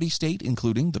security state,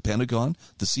 including the Pentagon,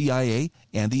 the CIA,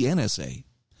 and the NSA.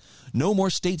 No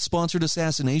more state-sponsored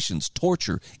assassinations,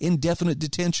 torture, indefinite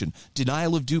detention,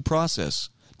 denial of due process,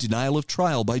 denial of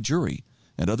trial by jury,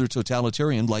 and other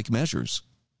totalitarian-like measures.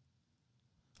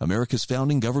 America's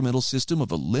founding governmental system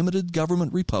of a limited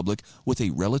government republic with a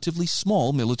relatively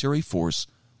small military force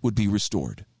would be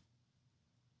restored.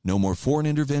 No more foreign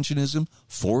interventionism,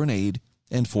 foreign aid,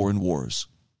 and foreign wars.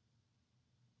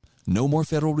 No more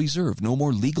Federal Reserve, no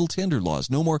more legal tender laws,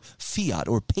 no more fiat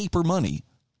or paper money.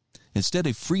 Instead,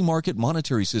 a free market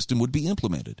monetary system would be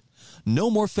implemented. No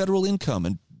more federal income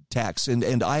and tax and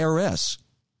IRS.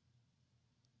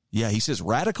 Yeah, he says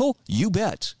radical? You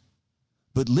bet.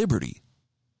 But liberty,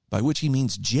 by which he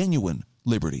means genuine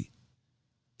liberty,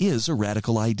 is a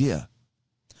radical idea.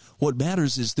 What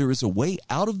matters is there is a way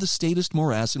out of the statist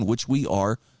morass in which we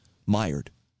are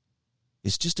mired.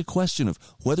 It's just a question of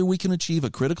whether we can achieve a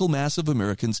critical mass of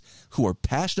Americans who are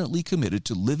passionately committed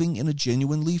to living in a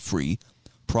genuinely free,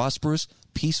 prosperous,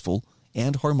 peaceful,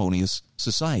 and harmonious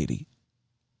society.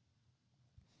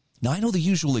 Now, I know the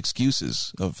usual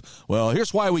excuses of, well,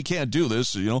 here's why we can't do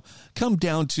this, come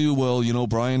down to, well,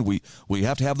 Bryan, we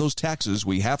have to have those taxes.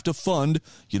 We have to fund,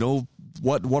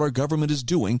 what our government is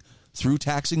doing through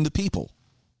taxing the people.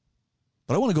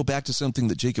 But I want to go back to something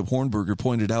that Jacob Hornberger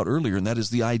pointed out earlier, and that is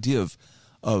the idea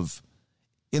of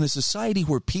in a society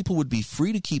where people would be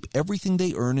free to keep everything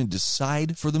they earn and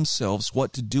decide for themselves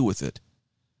what to do with it.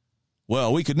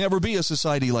 Well, we could never be a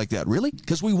society like that. Really?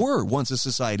 Because we were once a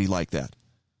society like that.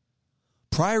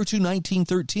 Prior to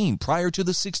 1913, prior to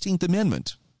the 16th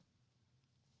Amendment.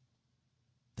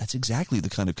 That's exactly the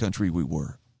kind of country we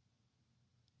were.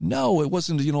 No, it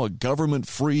wasn't, a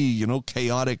government-free,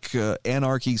 chaotic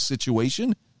anarchy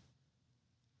situation.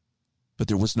 But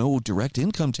there was no direct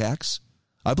income tax.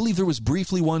 I believe there was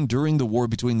briefly one during the war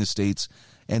between the states,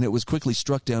 and it was quickly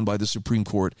struck down by the Supreme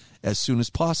Court as soon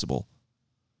as possible.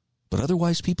 But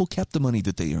otherwise, people kept the money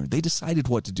that they earned. They decided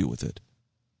what to do with it.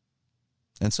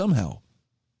 And somehow,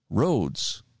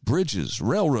 roads, bridges,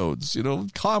 railroads,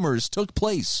 commerce took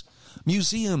place.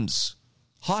 Museums,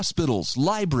 hospitals,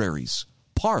 libraries,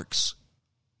 parks,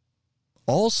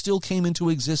 all still came into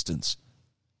existence.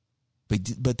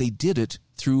 But they did it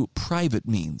through private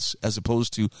means as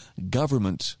opposed to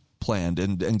government-planned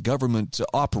and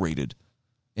government-operated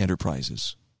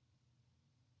enterprises.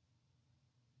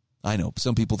 I know,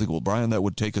 some people think, well, Bryan, that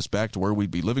would take us back to where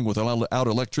we'd be living without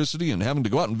electricity and having to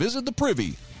go out and visit the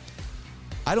privy.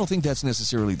 I don't think that's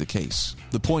necessarily the case.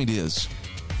 The point is,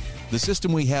 the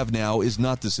system we have now is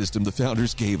not the system the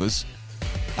founders gave us.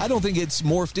 I don't think it's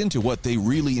morphed into what they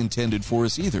really intended for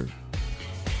us either.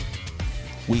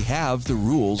 We have the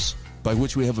rules by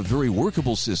which we have a very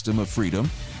workable system of freedom,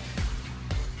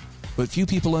 but few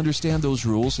people understand those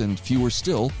rules, and fewer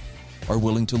still are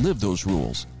willing to live those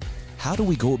rules. How do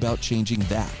we go about changing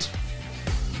that?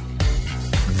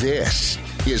 This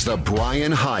is the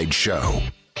Bryan Hyde Show.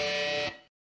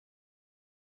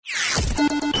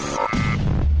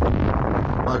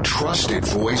 A trusted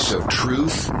voice of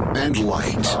truth and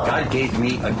light. God gave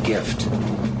me a gift.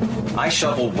 I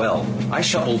shovel well. I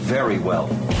shovel very well.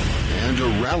 And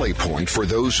a rally point for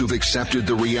those who've accepted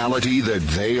the reality that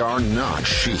they are not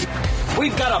sheep.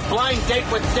 We've got a blind date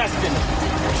with destiny.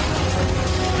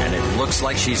 And it looks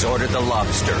like she's ordered the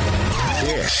lobster.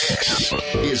 This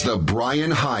is the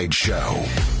Bryan Hyde Show.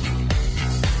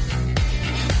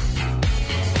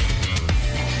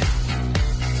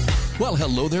 Well,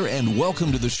 hello there, and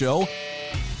welcome to the show.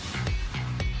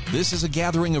 This is a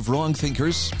gathering of wrong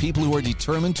thinkers, people who are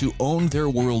determined to own their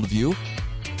worldview.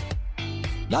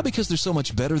 Not because they're so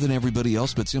much better than everybody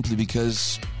else, but simply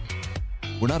because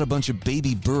we're not a bunch of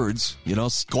baby birds,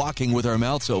 squawking with our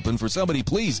mouths open for somebody,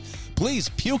 please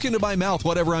puke into my mouth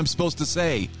whatever I'm supposed to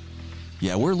say.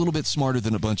 Yeah, we're a little bit smarter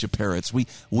than a bunch of parrots. We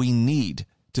need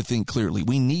to think clearly.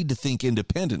 We need to think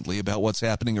independently about what's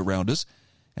happening around us,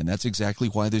 and that's exactly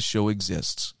why this show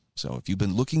exists. So if you've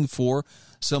been looking for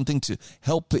something to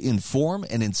help inform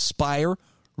and inspire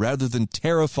rather than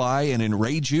terrify and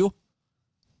enrage you,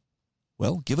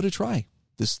 well, give it a try.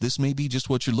 This may be just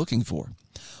what you're looking for.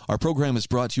 Our program is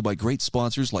brought to you by great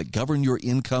sponsors like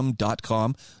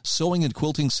GovernYourIncome.com, Sewing and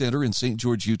Quilting Center in St.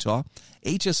 George, Utah,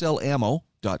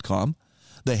 HSLAmmo.com,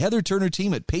 the Heather Turner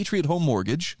team at Patriot Home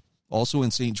Mortgage, also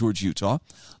in St. George, Utah,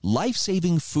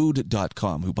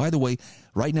 LifesavingFood.com, who, by the way,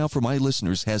 right now for my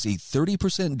listeners, has a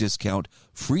 30% discount,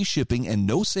 free shipping, and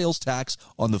no sales tax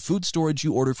on the food storage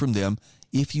you order from them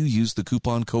if you use the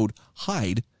coupon code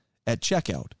HYDE at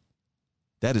checkout.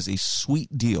 That is a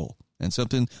sweet deal and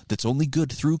something that's only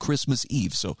good through Christmas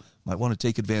Eve, so might want to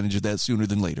take advantage of that sooner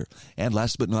than later. And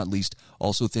last but not least,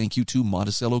 also thank you to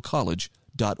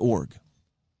MonticelloCollege.org.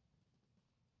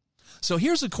 So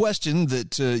here's a question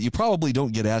that you probably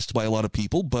don't get asked by a lot of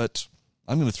people, but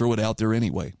I'm going to throw it out there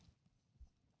anyway.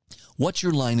 What's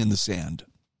your line in the sand?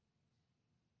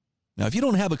 Now, if you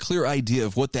don't have a clear idea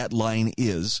of what that line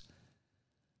is,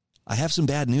 I have some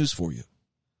bad news for you.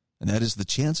 And that is the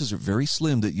chances are very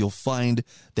slim that you'll find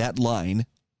that line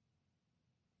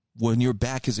when your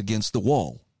back is against the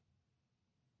wall.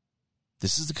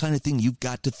 This is the kind of thing you've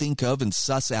got to think of and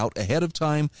suss out ahead of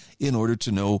time in order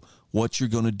to know what you're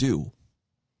going to do.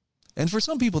 And for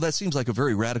some people, that seems like a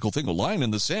very radical thing. A line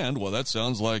in the sand, well, that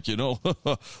sounds like,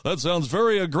 that sounds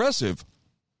very aggressive.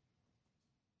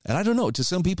 And I don't know, to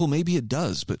some people, maybe it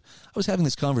does. But I was having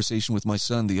this conversation with my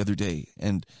son the other day,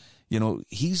 and,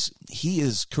 he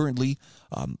is currently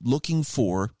looking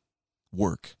for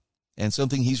work. And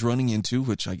something he's running into,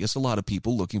 which I guess a lot of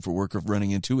people looking for work are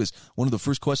running into, is one of the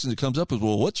first questions that comes up is,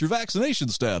 well, what's your vaccination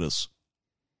status?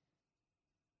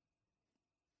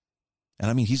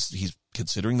 And I mean, he's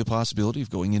considering the possibility of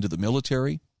going into the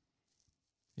military.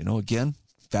 Again,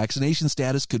 vaccination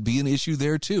status could be an issue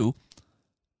there too.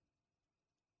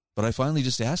 But I finally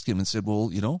just asked him and said, well,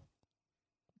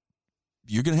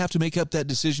 you're going to have to make up that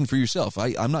decision for yourself.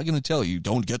 I'm not going to tell you,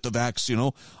 don't get the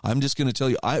vax, I'm just going to tell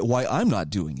you why I'm not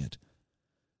doing it.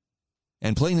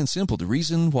 And plain and simple, the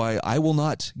reason why I will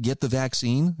not get the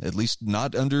vaccine, at least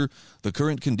not under the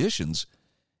current conditions,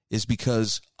 is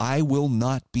because I will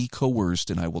not be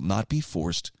coerced and I will not be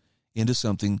forced into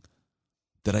something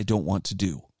that I don't want to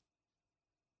do.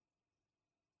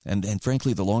 And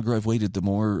frankly, the longer I've waited, the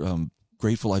more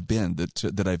grateful I've been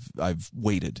that I've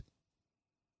waited.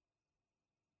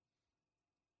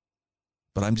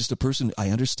 But I'm just a person, I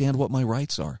understand what my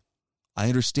rights are. I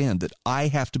understand that I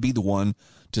have to be the one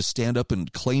to stand up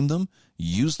and claim them,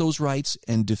 use those rights,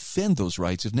 and defend those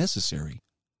rights if necessary.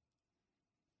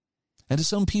 And to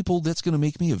some people, that's going to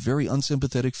make me a very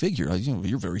unsympathetic figure.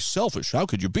 You're very selfish. How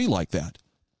could you be like that?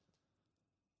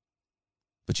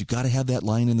 But you've got to have that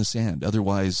line in the sand.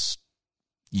 Otherwise,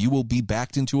 you will be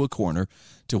backed into a corner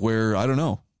to where, I don't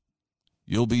know,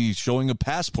 you'll be showing a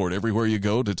passport everywhere you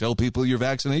go to tell people your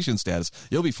vaccination status.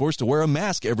 You'll be forced to wear a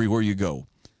mask everywhere you go.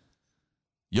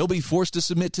 You'll be forced to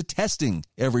submit to testing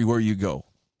everywhere you go.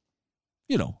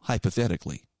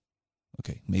 Hypothetically.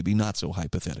 Okay, maybe not so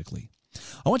hypothetically.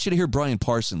 I want you to hear Bryan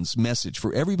Parsons' message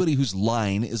for everybody whose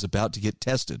line is about to get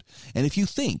tested. And if you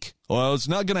think, well, it's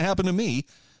not going to happen to me,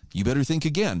 you better think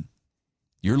again.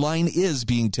 Your line is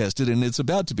being tested, and it's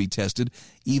about to be tested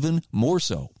even more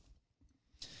so.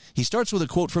 He starts with a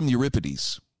quote from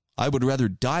Euripides. I would rather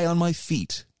die on my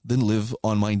feet than live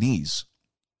on my knees.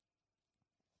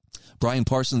 Bryan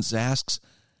Parsons asks,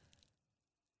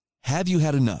 have you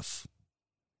had enough?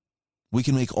 We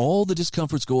can make all the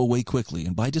discomforts go away quickly,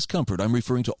 and by discomfort, I'm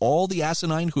referring to all the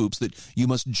asinine hoops that you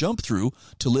must jump through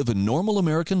to live a normal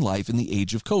American life in the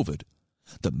age of COVID.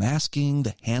 The masking,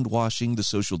 the hand washing, the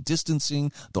social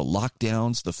distancing, the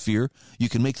lockdowns, the fear, you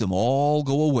can make them all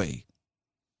go away.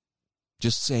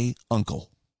 Just say,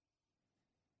 uncle.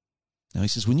 Now, he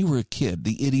says, when you were a kid,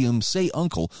 the idiom, say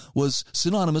uncle, was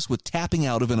synonymous with tapping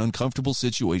out of an uncomfortable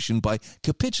situation by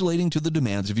capitulating to the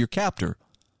demands of your captor.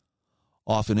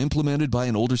 Often implemented by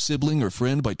an older sibling or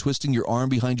friend by twisting your arm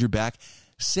behind your back,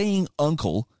 saying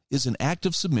uncle is an act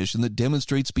of submission that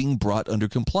demonstrates being brought under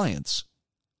compliance.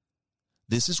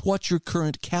 This is what your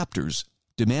current captors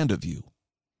demand of you.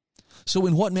 So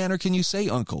in what manner can you say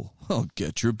uncle? Well,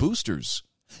 get your boosters.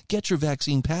 Get your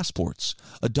vaccine passports.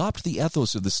 Adopt the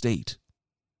ethos of the state.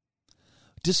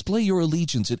 Display your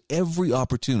allegiance at every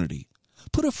opportunity.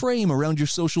 Put a frame around your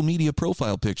social media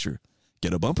profile picture.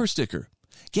 Get a bumper sticker.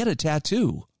 Get a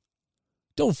tattoo.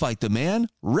 Don't fight the man.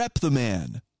 Rep the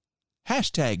man.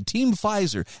 Hashtag Team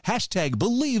Pfizer. Hashtag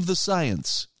Believe the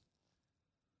Science.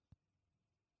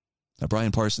 Now,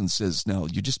 Bryan Parsons says, no,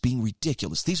 you're just being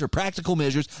ridiculous. These are practical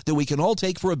measures that we can all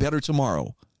take for a better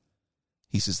tomorrow.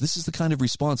 He says, this is the kind of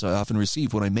response I often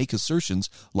receive when I make assertions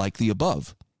like the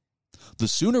above. The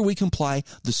sooner we comply,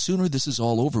 the sooner this is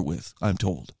all over with, I'm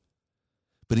told.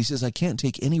 But he says, I can't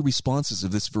take any responses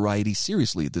of this variety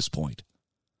seriously at this point.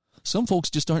 Some folks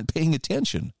just aren't paying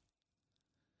attention.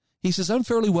 He says, I'm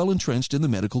fairly well entrenched in the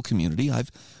medical community.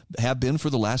 Have been for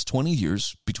the last 20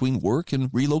 years between work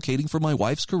and relocating for my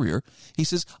wife's career. He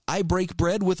says, I break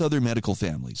bread with other medical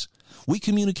families. We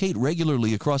communicate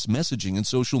regularly across messaging and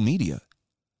social media.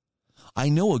 I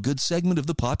know a good segment of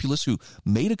the populace who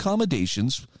made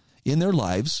accommodations in their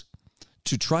lives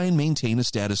to try and maintain a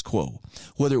status quo,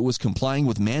 whether it was complying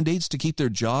with mandates to keep their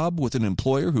job with an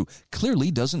employer who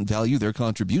clearly doesn't value their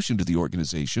contribution to the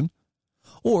organization,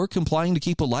 or complying to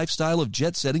keep a lifestyle of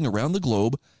jet-setting around the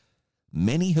globe.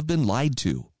 Many have been lied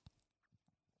to.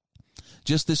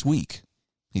 Just this week,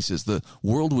 he says, the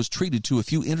world was treated to a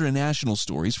few international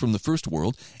stories from the first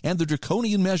world and the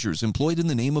draconian measures employed in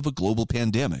the name of a global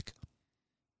pandemic.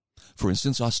 For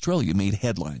instance, Australia made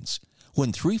headlines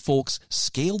when 3 folks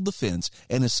scaled the fence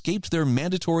and escaped their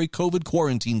mandatory COVID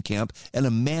quarantine camp, and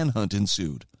a manhunt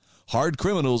ensued. Hard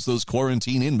criminals, those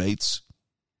quarantine inmates.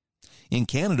 In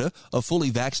Canada, a fully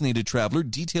vaccinated traveler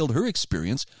detailed her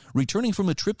experience returning from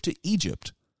a trip to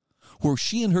Egypt, where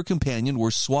she and her companion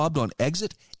were swabbed on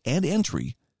exit and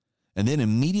entry and then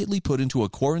immediately put into a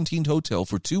quarantined hotel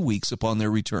for 2 weeks upon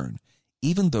their return,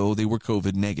 even though they were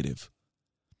COVID negative.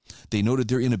 They noted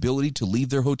their inability to leave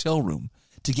their hotel room,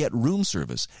 to get room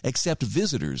service, accept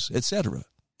visitors, etc.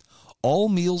 All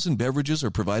meals and beverages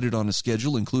are provided on a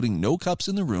schedule, including no cups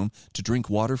in the room to drink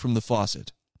water from the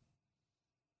faucet.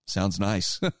 Sounds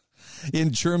nice.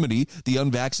 In Germany, the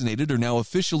unvaccinated are now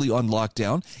officially on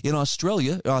lockdown. In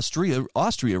Austria,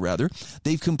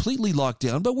 they've completely locked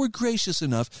down, but were gracious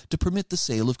enough to permit the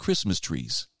sale of Christmas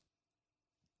trees.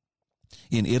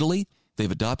 In Italy,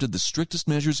 they've adopted the strictest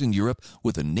measures in Europe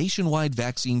with a nationwide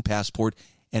vaccine passport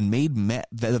and made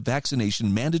the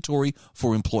vaccination mandatory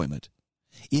for employment.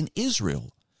 In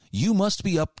Israel, you must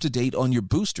be up to date on your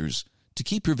boosters to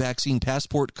keep your vaccine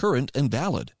passport current and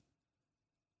valid.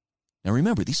 Now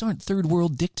remember, these aren't third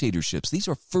world dictatorships. These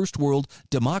are first world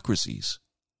democracies.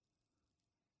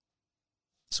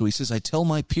 So he says, I tell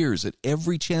my peers at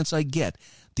every chance I get,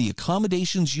 the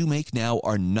accommodations you make now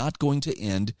are not going to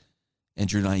end,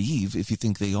 and you're naive if you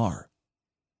think they are.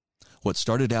 What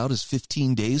started out as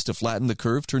 15 days to flatten the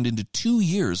curve turned into 2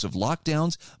 years of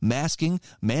lockdowns, masking,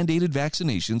 mandated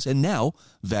vaccinations, and now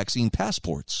vaccine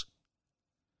passports.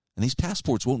 And these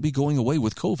passports won't be going away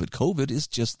with COVID. COVID is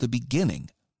just the beginning.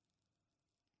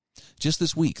 Just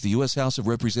this week, the U.S. House of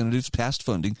Representatives passed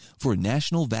funding for a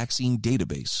national vaccine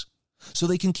database so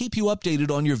they can keep you updated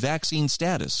on your vaccine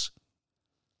status.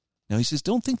 Now, he says,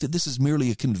 don't think that this is merely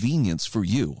a convenience for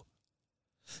you.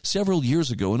 Several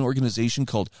years ago, an organization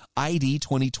called ID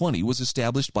 2020 was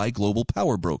established by global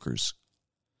power brokers.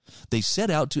 They set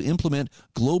out to implement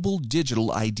global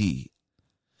digital ID.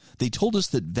 They told us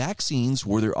that vaccines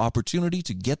were their opportunity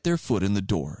to get their foot in the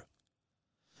door.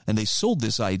 And they sold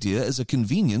this idea as a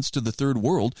convenience to the third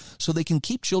world so they can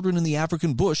keep children in the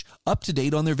African bush up to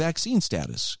date on their vaccine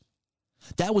status.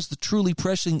 That was the truly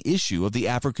pressing issue of the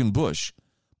African bush,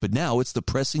 but now it's the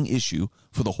pressing issue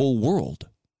for the whole world.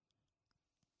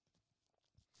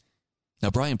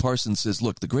 Now, Bryan Parsons says,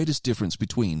 look, the greatest difference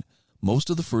between most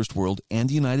of the first world and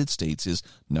the United States is,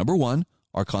 number one,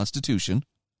 our Constitution.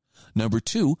 Number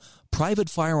two, private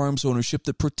firearms ownership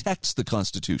that protects the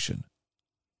Constitution.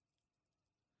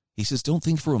 He says, don't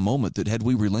think for a moment that had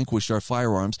we relinquished our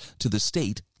firearms to the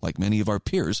state, like many of our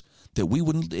peers, that we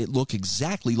wouldn't look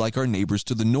exactly like our neighbors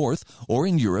to the north or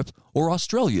in Europe or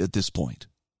Australia at this point.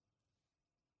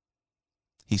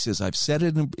 He says, I've said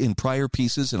it in prior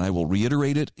pieces, and I will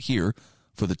reiterate it here,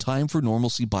 for the time for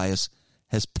normalcy bias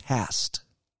has passed.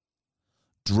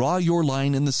 Draw your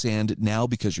line in the sand now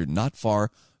because you're not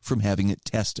far from having it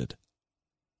tested.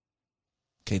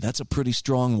 Okay, that's a pretty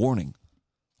strong warning.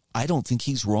 I don't think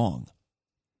he's wrong.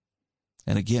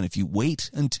 And again, if you wait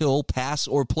until pass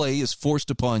or play is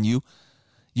forced upon you,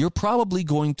 you're probably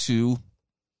going to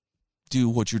do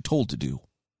what you're told to do.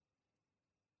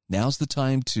 Now's the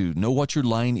time to know what your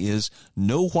line is,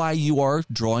 know why you are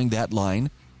drawing that line,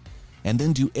 and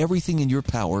then do everything in your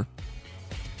power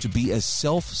to be as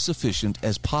self-sufficient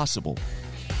as possible.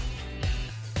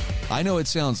 I know it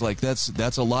sounds like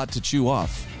that's a lot to chew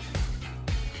off,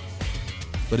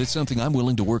 but it's something I'm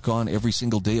willing to work on every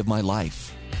single day of my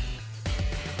life.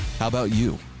 How about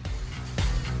you?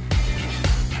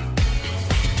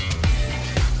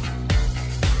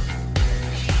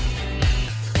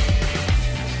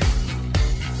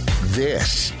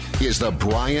 This is the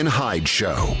Bryan Hyde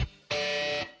Show.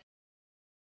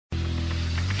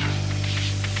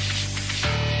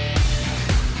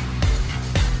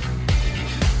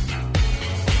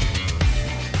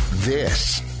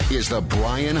 This is the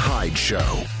Bryan Hyde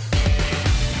Show.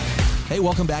 Hey,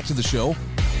 welcome back to the show.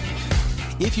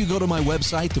 If you go to my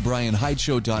website,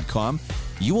 thebryanhydeshow.com,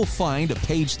 you will find a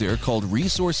page there called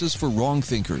Resources for Wrong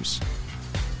Thinkers.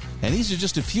 And these are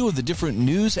just a few of the different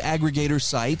news aggregator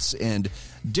sites and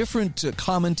different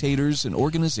commentators and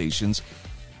organizations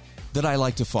that I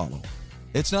like to follow.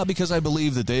 It's not because I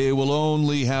believe that they will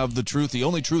only have the truth, the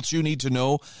only truths you need to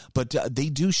know, but they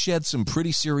do shed some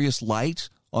pretty serious light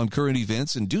on current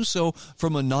events and do so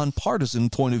from a nonpartisan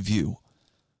point of view.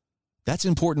 That's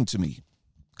important to me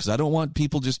because I don't want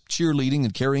people just cheerleading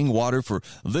and carrying water for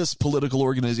this political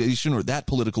organization or that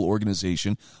political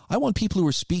organization. I want people who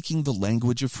are speaking the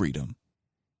language of freedom,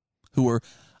 who are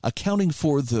accounting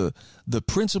for the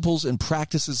principles and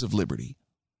practices of liberty,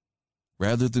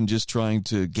 rather than just trying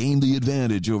to gain the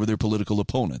advantage over their political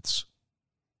opponents.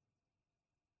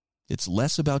 It's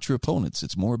less about your opponents.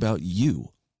 It's more about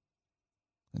you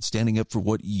and standing up for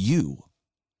what you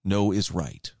know is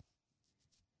right.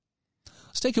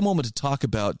 Let's take a moment to talk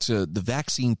about the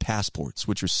vaccine passports,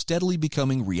 which are steadily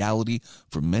becoming reality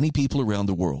for many people around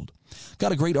the world.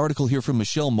 Got a great article here from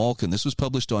Michelle Malkin. This was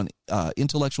published on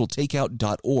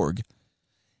intellectualtakeout.org,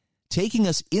 taking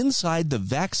us inside the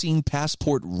vaccine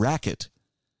passport racket.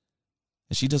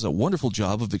 And she does a wonderful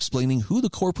job of explaining who the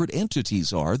corporate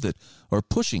entities are that are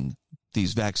pushing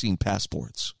these vaccine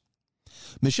passports.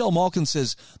 Michelle Malkin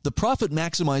says the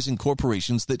profit-maximizing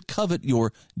corporations that covet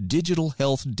your digital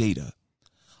health data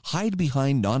hide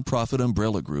behind nonprofit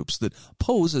umbrella groups that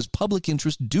pose as public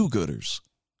interest do-gooders.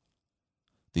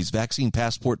 These vaccine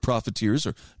passport profiteers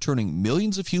are turning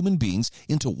millions of human beings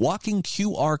into walking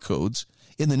QR codes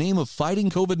in the name of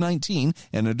fighting COVID-19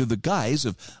 and under the guise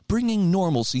of bringing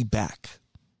normalcy back.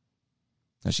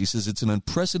 Now, she says it's an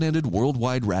unprecedented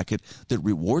worldwide racket that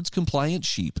rewards compliant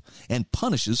sheep and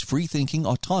punishes free-thinking,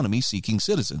 autonomy-seeking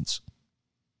citizens.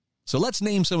 So let's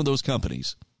name some of those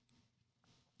companies.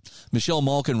 Michelle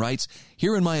Malkin writes,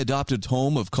 here in my adopted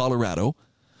home of Colorado,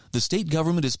 the state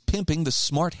government is pimping the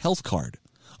Smart Health Card,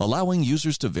 allowing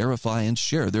users to verify and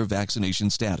share their vaccination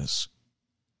status.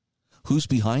 Who's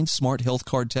behind Smart Health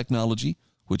Card technology,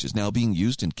 which is now being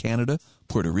used in Canada,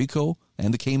 Puerto Rico,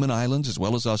 and the Cayman Islands, as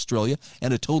well as Australia,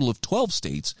 and a total of 12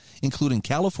 states, including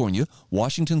California,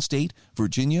 Washington State,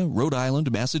 Virginia, Rhode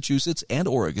Island, Massachusetts, and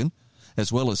Oregon, as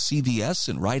well as CVS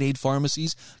and Rite Aid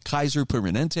pharmacies, Kaiser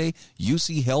Permanente,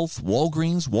 UC Health,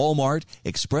 Walgreens, Walmart,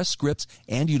 Express Scripts,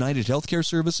 and United Healthcare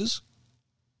Services?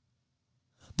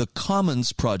 The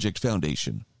Commons Project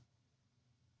Foundation,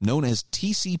 known as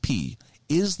TCP,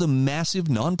 is the massive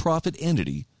nonprofit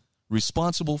entity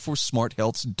responsible for Smart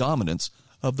Health's dominance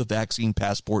of the vaccine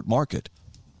passport market.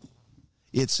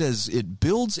 It says it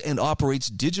builds and operates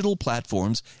digital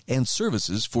platforms and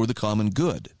services for the common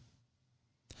good.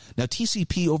 Now,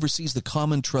 TCP oversees the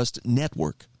Common Trust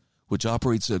Network, which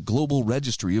operates a global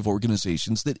registry of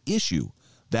organizations that issue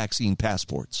vaccine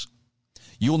passports.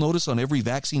 You'll notice on every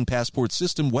vaccine passport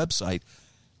system website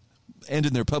and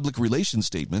in their public relations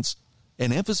statements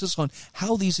an emphasis on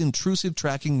how these intrusive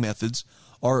tracking methods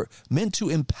are meant to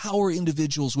empower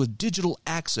individuals with digital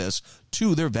access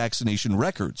to their vaccination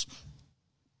records.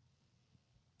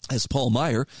 As Paul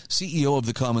Meyer, CEO of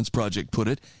the Commons Project, put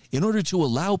it, in order to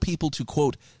allow people to,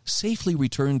 quote, safely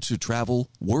return to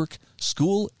travel, work,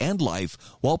 school, and life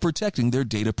while protecting their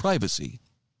data privacy,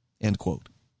 end quote.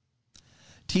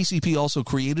 TCP also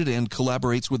created and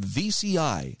collaborates with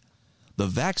VCI, the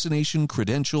Vaccination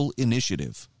Credential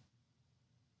Initiative.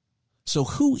 So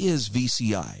who is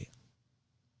VCI?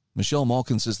 Michelle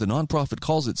Malkin says the nonprofit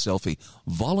calls itself a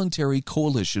voluntary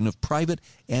coalition of private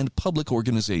and public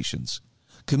organizations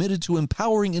committed to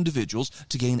empowering individuals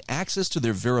to gain access to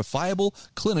their verifiable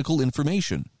clinical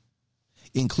information,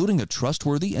 including a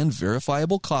trustworthy and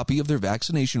verifiable copy of their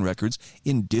vaccination records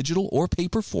in digital or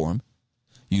paper form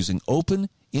using open,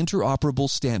 interoperable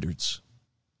standards.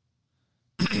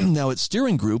 Now, its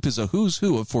steering group is a who's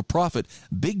who of for-profit,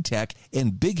 big tech,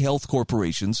 and big health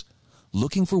corporations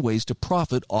looking for ways to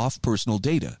profit off personal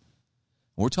data.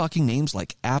 We're talking names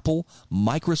like Apple,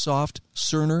 Microsoft,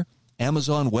 Cerner,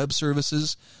 Amazon Web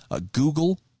Services,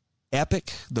 Google,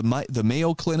 Epic, the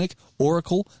Mayo Clinic,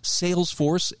 Oracle,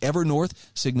 Salesforce, Evernorth,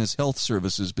 Cigna's Health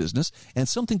Services business, and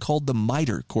something called the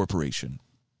MITRE Corporation.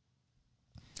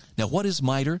 Now, what is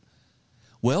MITRE?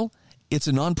 Well, it's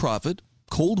a nonprofit,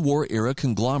 Cold War-era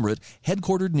conglomerate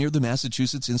headquartered near the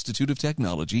Massachusetts Institute of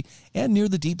Technology and near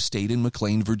the deep state in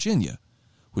McLean, Virginia,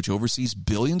 which oversees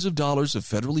billions of dollars of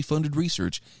federally funded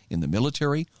research in the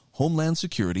military, homeland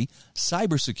security,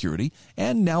 cybersecurity,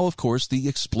 and now, of course, the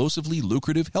explosively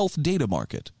lucrative health data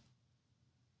market.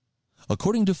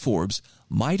 According to Forbes,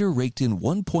 MITRE raked in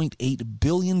 $1.8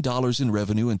 billion in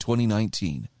revenue in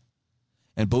 2019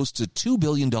 and boasts a $2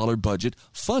 billion budget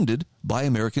funded by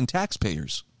American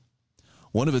taxpayers.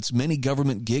 One of its many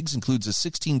government gigs includes a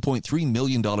 $16.3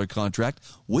 million contract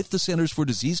with the Centers for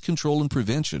Disease Control and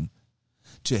Prevention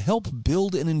to help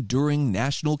build an enduring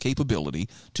national capability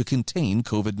to contain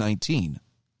COVID-19,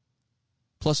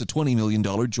 plus a $20 million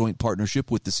joint partnership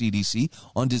with the CDC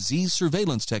on disease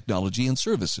surveillance technology and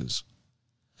services.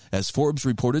 As Forbes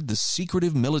reported, the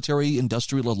secretive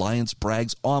military-industrial alliance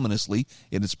brags ominously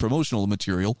in its promotional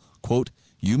material, quote,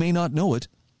 "You may not know it,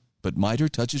 but MITRE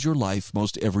touches your life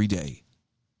most every day."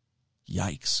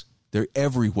 Yikes. They're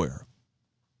everywhere.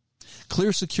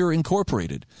 ClearSecure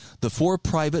Incorporated, the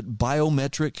for-private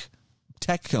biometric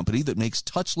tech company that makes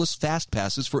touchless fast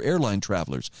passes for airline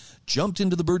travelers, jumped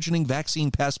into the burgeoning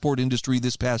vaccine passport industry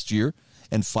this past year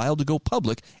and filed to go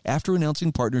public after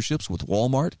announcing partnerships with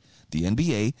Walmart, the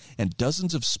NBA, and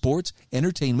dozens of sports,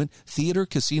 entertainment, theater,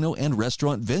 casino, and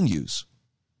restaurant venues.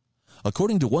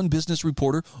 According to one business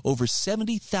reporter, over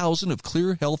 70,000 of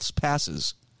Clear Health's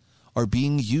passes are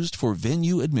being used for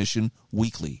venue admission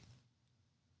weekly.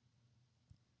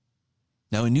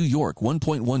 Now, in New York,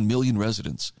 1.1 million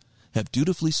residents have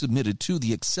dutifully submitted to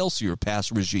the Excelsior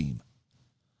Pass regime.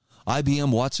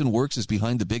 IBM Watson Works is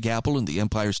behind the Big Apple and the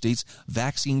Empire State's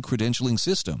vaccine credentialing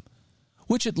system,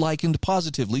 which it likened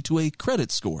positively to a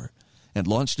credit score and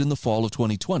launched in the fall of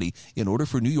 2020 in order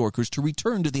for New Yorkers to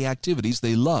return to the activities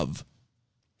they love.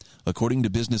 According to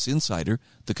Business Insider,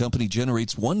 the company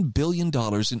generates $1 billion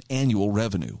in annual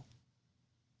revenue.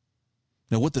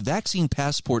 Now, what the vaccine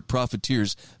passport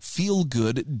profiteers'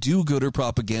 feel-good, do-gooder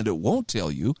propaganda won't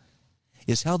tell you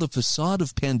is how the facade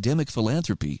of pandemic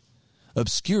philanthropy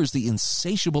obscures the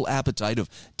insatiable appetite of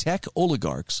tech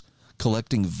oligarchs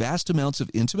collecting vast amounts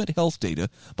of intimate health data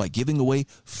by giving away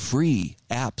free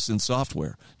apps and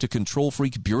software to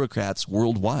control-freak bureaucrats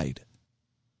worldwide.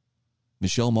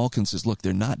 Michelle Malkin says, look,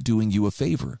 they're not doing you a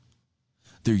favor.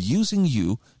 They're using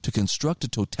you to construct a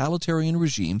totalitarian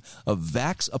regime of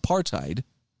vax apartheid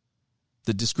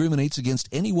that discriminates against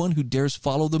anyone who dares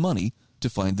follow the money to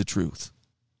find the truth.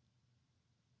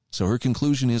 So her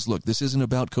conclusion is, look, this isn't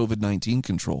about COVID-19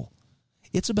 control.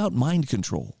 It's about mind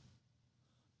control.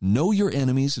 Know your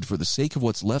enemies, and for the sake of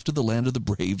what's left of the land of the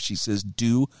brave, she says,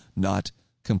 do not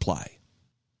comply.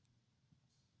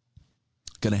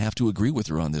 Going to have to agree with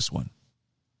her on this one.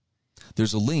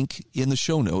 There's a link in the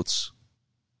show notes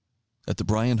at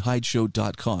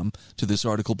thebryanhydeshow.com to this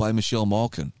article by Michelle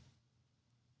Malkin.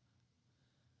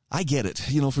 I get it.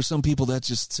 You know, for some people that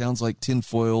just sounds like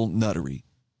tinfoil nuttery.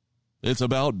 It's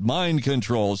about mind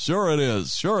control. Sure it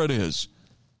is. Sure it is.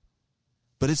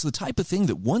 But it's the type of thing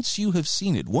that once you have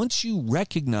seen it, once you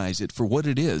recognize it for what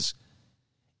it is,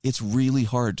 it's really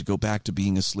hard to go back to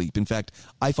being asleep. In fact,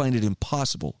 I find it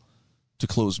impossible to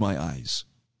close my eyes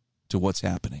to what's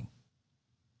happening.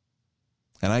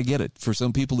 And I get it. For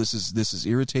some people, this is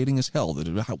irritating as hell.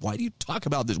 Why do you talk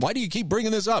about this? Why do you keep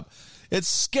bringing this up? It's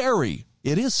scary.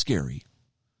 It is scary.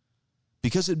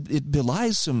 Because it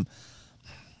belies some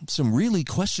really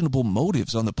questionable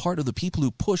motives on the part of the people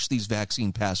who push these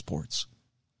vaccine passports.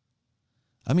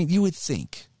 I mean, you would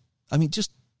think,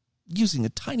 just using a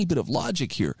tiny bit of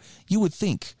logic here, you would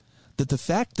think that the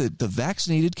fact that the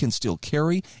vaccinated can still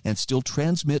carry and still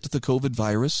transmit the COVID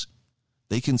virus,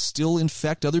 they can still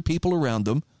infect other people around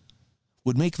them,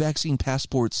 would make vaccine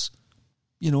passports,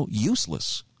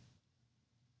 useless.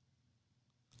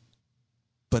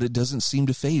 But it doesn't seem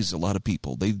to faze a lot of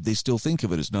people. They still think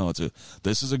of it as, no,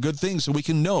 this is a good thing so we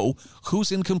can know who's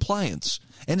in compliance.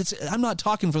 And I'm not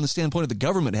talking from the standpoint of the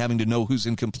government having to know who's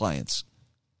in compliance.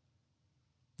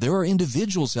 There are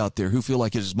individuals out there who feel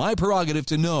like it is my prerogative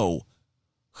to know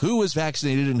who is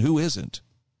vaccinated and who isn't.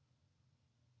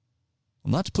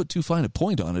 Well, not to put too fine a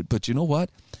point on it, but you know what?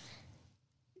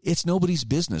 It's nobody's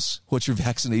business what your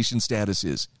vaccination status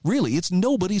is. Really, it's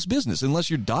nobody's business, unless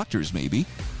you're doctors, maybe.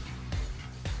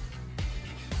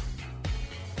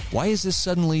 Why is this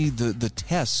suddenly the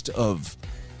test of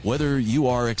whether you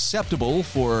are acceptable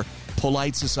for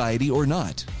polite society or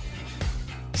not?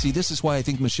 See, this is why I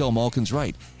think Michelle Malkin's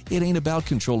right. It ain't about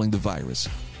controlling the virus.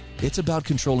 It's about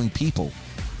controlling people.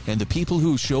 And the people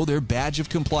who show their badge of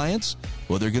compliance,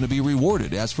 well, they're going to be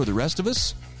rewarded. As for the rest of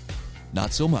us,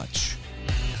 not so much.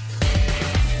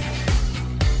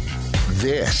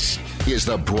 This is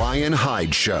the Bryan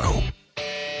Hyde Show.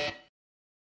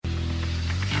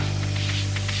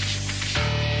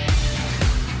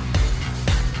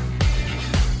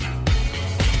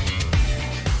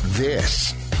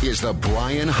 This is the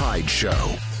Bryan Hyde Show.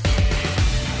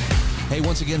 Hey,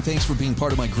 once again, thanks for being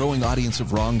part of my growing audience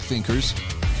of wrong thinkers.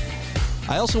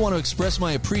 I also want to express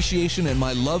my appreciation and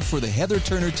my love for the Heather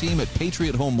Turner team at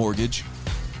Patriot Home Mortgage.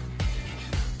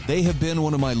 They have been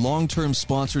one of my long-term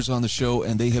sponsors on the show,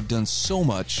 and they have done so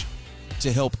much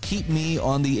to help keep me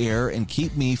on the air and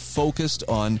keep me focused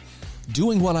on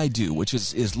doing what I do, which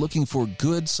is looking for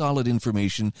good, solid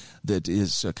information that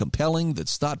is compelling,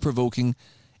 that's thought-provoking,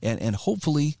 and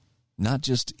hopefully not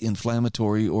just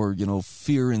inflammatory or,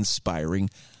 fear-inspiring.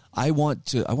 I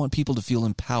want people to feel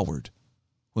empowered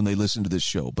when they listen to this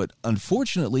show. But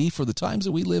unfortunately, for the times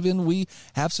that we live in, we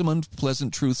have some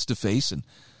unpleasant truths to face, and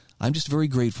I'm just very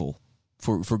grateful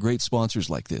for great sponsors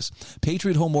like this.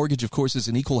 Patriot Home Mortgage, of course, is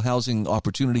an equal housing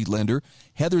opportunity lender.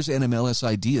 Heather's NMLS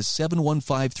ID is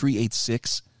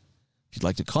 715386. If you'd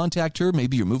like to contact her,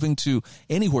 maybe you're moving to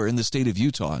anywhere in the state of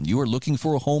Utah and you are looking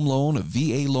for a home loan, a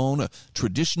VA loan, a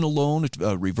traditional loan,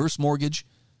 a reverse mortgage,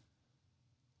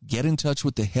 get in touch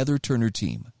with the Heather Turner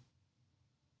team.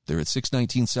 They're at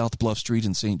 619 South Bluff Street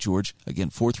in St. George. Again,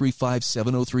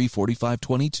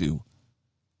 435-703-4522.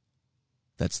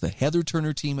 That's the Heather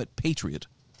Turner team at Patriot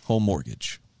Home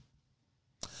Mortgage.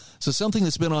 So something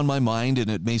that's been on my mind,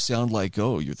 and it may sound like,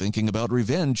 oh, you're thinking about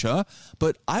revenge, huh?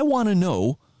 But I want to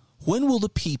know, when will the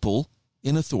people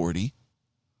in authority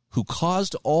who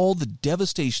caused all the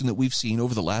devastation that we've seen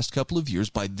over the last couple of years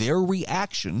by their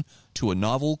reaction to a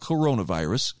novel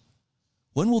coronavirus,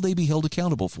 when will they be held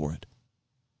accountable for it?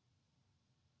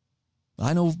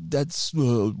 I know that's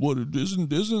what it isn't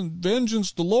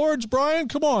vengeance the Lord's, Bryan?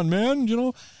 Come on, man.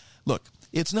 Look,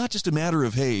 it's not just a matter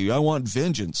of, hey, I want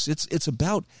vengeance. It's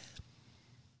about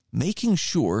making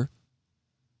sure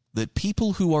that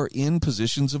people who are in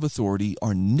positions of authority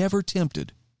are never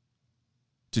tempted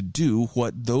to do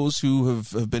what those who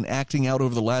have been acting out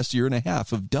over the last year and a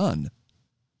half have done.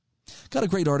 Got a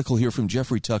great article here from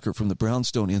Jeffrey Tucker from the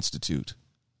Brownstone Institute.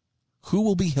 Who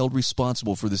will be held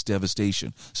responsible for this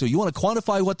devastation? So you want to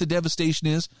quantify what the devastation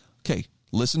is? Okay,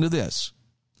 listen to this.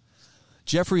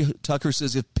 Jeffrey Tucker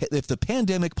says if the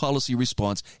pandemic policy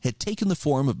response had taken the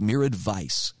form of mere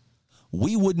advice,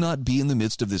 we would not be in the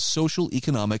midst of this social,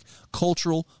 economic,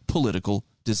 cultural, political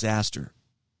disaster.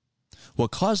 What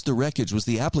caused the wreckage was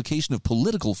the application of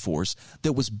political force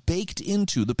that was baked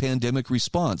into the pandemic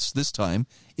response, this time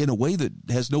in a way that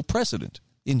has no precedent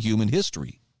in human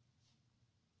history.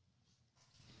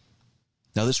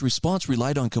 Now, this response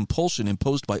relied on compulsion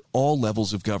imposed by all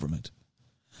levels of government.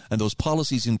 And those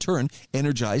policies, in turn,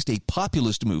 energized a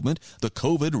populist movement, the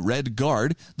COVID Red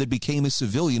Guard, that became a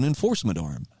civilian enforcement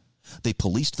arm. They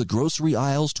policed the grocery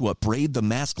aisles to upbraid the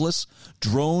maskless.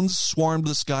 Drones swarmed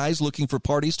the skies looking for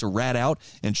parties to rat out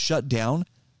and shut down.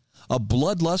 A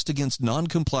bloodlust against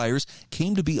non-compliers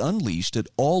came to be unleashed at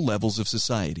all levels of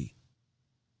society.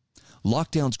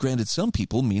 Lockdowns granted some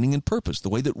people meaning and purpose, the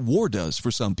way that war does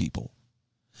for some people.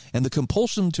 And the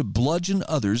compulsion to bludgeon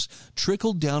others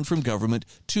trickled down from government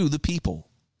to the people.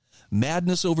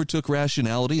 Madness overtook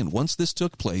rationality, and once this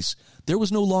took place, there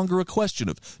was no longer a question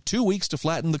of 2 weeks to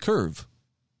flatten the curve.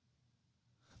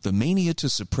 The mania to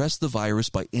suppress the virus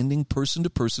by ending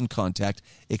person-to-person contact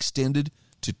extended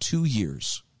to 2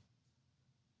 years.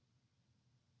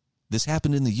 This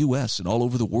happened in the U.S. and all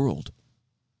over the world.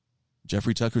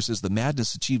 Jeffrey Tucker says the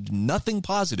madness achieved nothing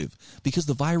positive because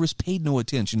the virus paid no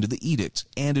attention to the edicts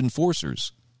and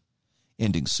enforcers.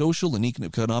 Ending social and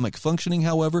economic functioning,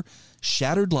 however,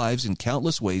 shattered lives in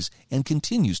countless ways and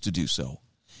continues to do so.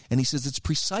 And he says it's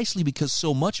precisely because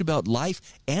so much about life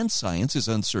and science is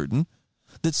uncertain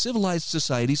that civilized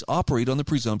societies operate on the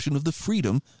presumption of the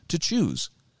freedom to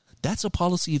choose. That's a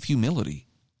policy of humility.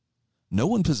 No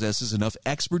one possesses enough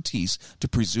expertise to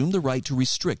presume the right to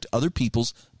restrict other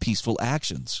people's peaceful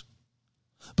actions.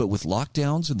 But with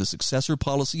lockdowns and the successor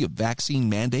policy of vaccine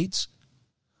mandates,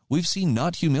 we've seen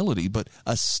not humility, but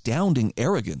astounding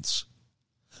arrogance.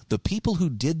 The people who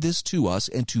did this to us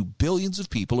and to billions of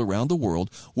people around the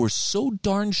world were so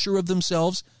darn sure of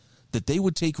themselves that they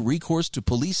would take recourse to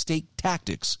police-state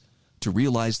tactics to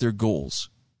realize their goals,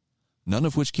 none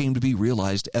of which came to be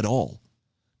realized at all,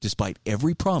 despite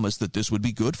every promise that this would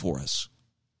be good for us.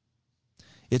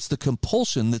 It's the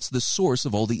compulsion that's the source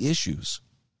of all the issues.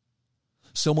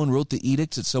 Someone wrote the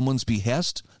edicts at someone's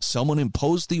behest. Someone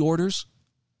imposed the orders.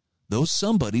 Those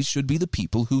somebodies should be the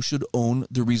people who should own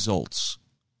the results,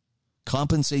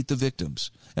 compensate the victims,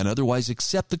 and otherwise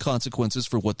accept the consequences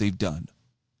for what they've done.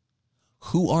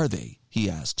 Who are they,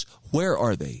 he asks. Where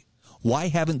are they? Why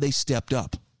haven't they stepped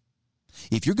up?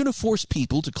 If you're going to force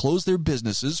people to close their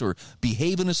businesses or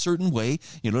behave in a certain way,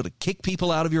 to kick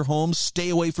people out of your homes, stay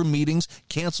away from meetings,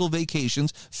 cancel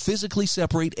vacations, physically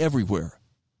separate everywhere,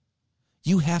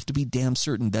 you have to be damn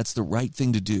certain that's the right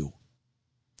thing to do.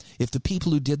 If the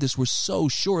people who did this were so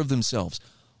sure of themselves,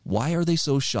 why are they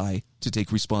so shy to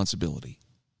take responsibility?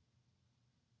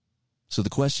 So the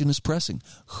question is pressing.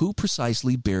 Who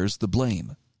precisely bears the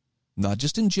blame? Not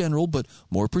just in general, but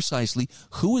more precisely,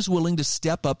 who is willing to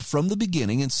step up from the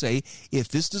beginning and say, if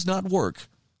this does not work,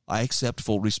 I accept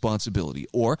full responsibility,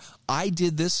 or I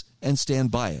did this and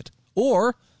stand by it,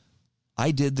 or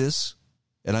I did this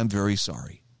and I'm very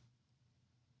sorry.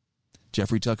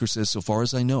 Jeffrey Tucker says, so far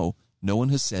as I know, no one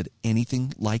has said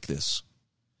anything like this.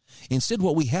 Instead,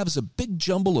 what we have is a big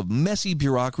jumble of messy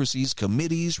bureaucracies,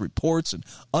 committees, reports, and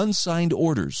unsigned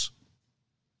orders.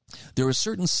 There are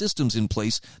certain systems in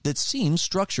place that seem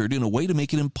structured in a way to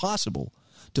make it impossible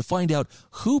to find out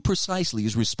who precisely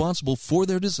is responsible for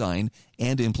their design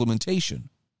and implementation.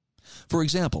 For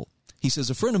example, he says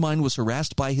a friend of mine was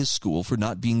harassed by his school for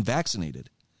not being vaccinated.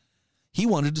 He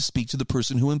wanted to speak to the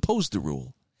person who imposed the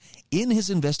rule. In his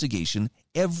investigation,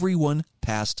 everyone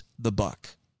passed the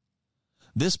buck.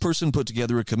 This person put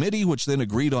together a committee which then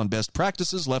agreed on best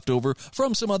practices left over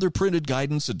from some other printed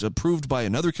guidance and approved by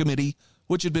another committee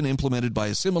which had been implemented by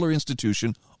a similar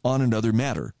institution on another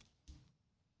matter.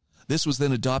 This was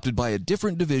then adopted by a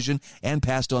different division and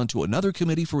passed on to another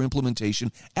committee for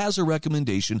implementation as a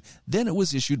recommendation. Then it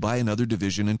was issued by another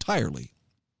division entirely.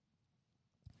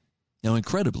 Now,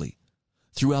 incredibly,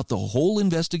 throughout the whole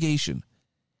investigation,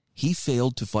 he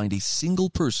failed to find a single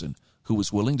person who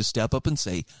was willing to step up and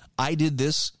say, I did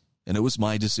this, and it was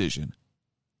my decision.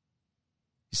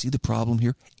 You see the problem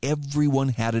here? Everyone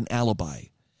had an alibi.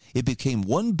 It became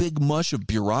one big mush of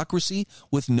bureaucracy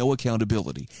with no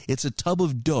accountability. It's a tub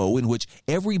of dough in which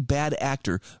every bad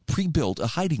actor pre-built a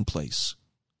hiding place.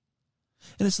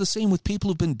 And it's the same with people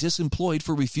who've been disemployed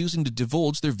for refusing to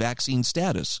divulge their vaccine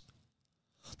status.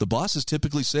 The bosses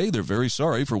typically say they're very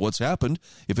sorry for what's happened.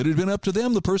 If it had been up to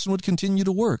them, the person would continue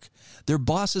to work. Their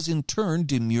bosses in turn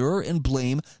demur and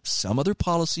blame some other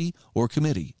policy or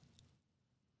committee.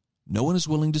 No one is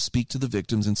willing to speak to the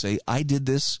victims and say, I did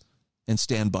this, and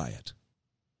stand by it.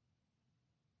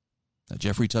 Now,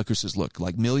 Jeffrey Tucker says, look,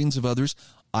 like millions of others,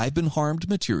 I've been harmed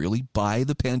materially by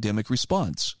the pandemic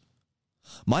response.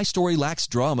 My story lacks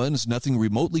drama and is nothing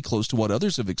remotely close to what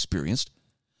others have experienced.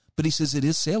 But he says it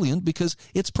is salient because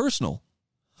it's personal.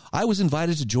 I was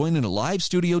invited to join in a live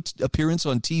studio appearance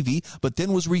on TV, but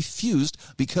then was refused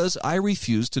because I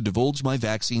refused to divulge my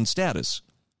vaccine status.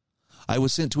 I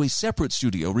was sent to a separate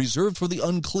studio reserved for the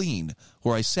unclean,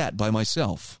 where I sat by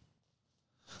myself.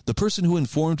 The person who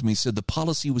informed me said the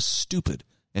policy was stupid,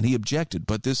 and he objected,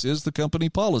 but this is the company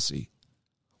policy.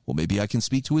 Well, maybe I can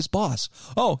speak to his boss.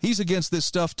 Oh, he's against this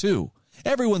stuff too.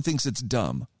 Everyone thinks it's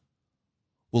dumb.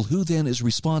 Well, who then is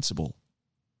responsible?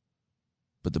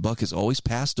 But the buck is always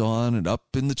passed on and up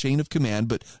in the chain of command,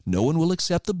 but no one will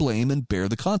accept the blame and bear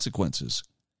the consequences.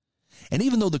 And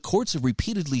even though the courts have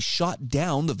repeatedly shot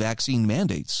down the vaccine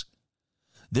mandates,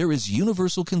 there is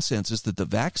universal consensus that the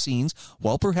vaccines,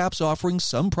 while perhaps offering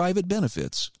some private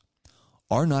benefits,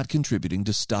 are not contributing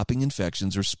to stopping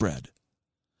infections or spread.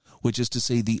 Which is to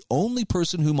say, the only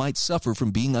person who might suffer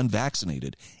from being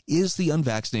unvaccinated is the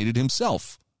unvaccinated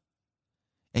himself.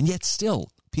 And yet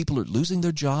still, people are losing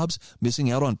their jobs,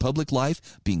 missing out on public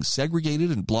life, being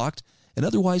segregated and blocked, and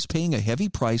otherwise paying a heavy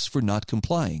price for not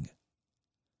complying.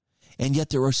 And yet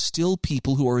there are still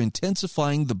people who are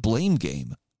intensifying the blame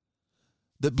game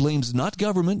that blames not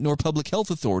government nor public health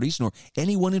authorities nor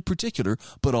anyone in particular,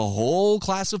 but a whole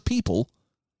class of people,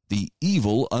 the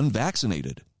evil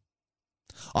unvaccinated.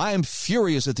 I am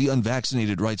furious at the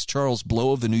unvaccinated, writes Charles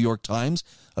Blow of the New York Times,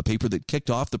 a paper that kicked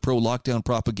off the pro-lockdown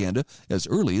propaganda as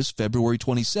early as February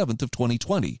 27th of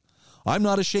 2020. I'm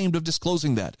not ashamed of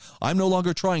disclosing that. I'm no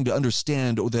longer trying to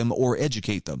understand them or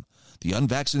educate them. The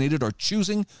unvaccinated are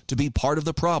choosing to be part of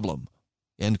the problem.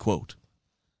 End quote.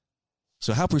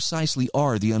 So how precisely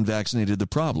are the unvaccinated the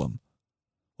problem?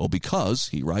 Well, because,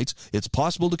 he writes, it's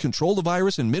possible to control the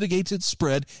virus and mitigate its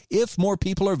spread if more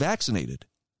people are vaccinated.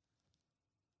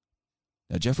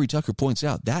 Now, Jeffrey Tucker points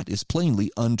out that is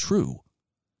plainly untrue.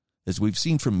 As we've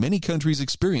seen from many countries'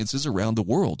 experiences around the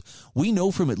world, we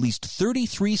know from at least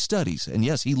 33 studies, and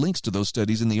yes, he links to those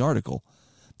studies in the article,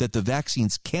 that the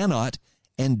vaccines cannot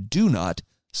and do not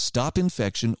stop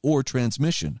infection or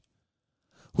transmission,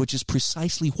 which is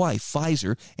precisely why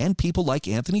Pfizer and people like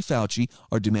Anthony Fauci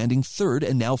are demanding third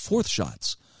and now fourth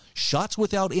shots. Shots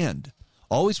without end,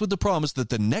 always with the promise that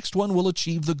the next one will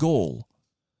achieve the goal.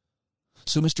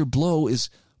 So Mr. Blow is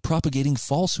propagating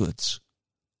falsehoods.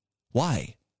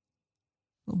 Why?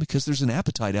 Well, because there's an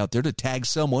appetite out there to tag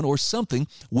someone or something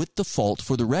with the fault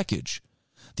for the wreckage.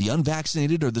 The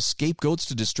unvaccinated are the scapegoats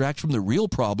to distract from the real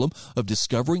problem of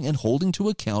discovering and holding to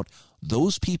account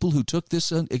those people who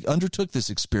undertook this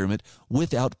experiment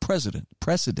without precedent.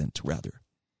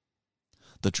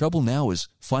 The trouble now is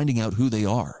finding out who they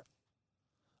are.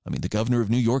 I mean, the governor of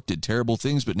New York did terrible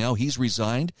things, but now he's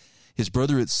resigned. His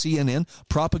brother at CNN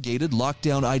propagated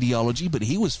lockdown ideology, but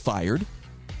he was fired.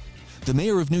 The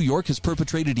mayor of New York has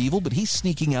perpetrated evil, but he's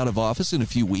sneaking out of office in a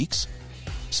few weeks.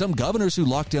 Some governors who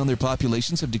locked down their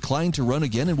populations have declined to run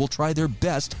again and will try their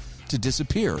best to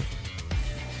disappear.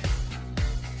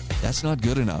 That's not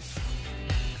good enough.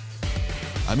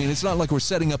 I mean, it's not like we're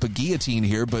setting up a guillotine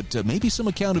here, but maybe some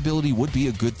accountability would be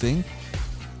a good thing.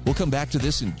 We'll come back to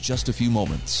this in just a few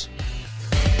moments.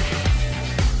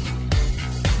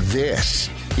 This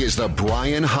is the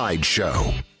Bryan Hyde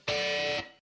Show.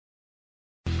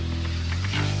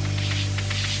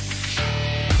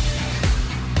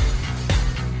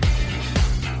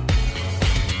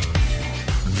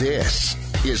 This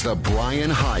is the Bryan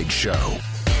Hyde Show.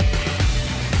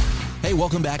 Hey,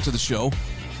 welcome back to the show.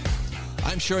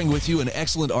 I'm sharing with you an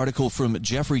excellent article from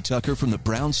Jeffrey Tucker from the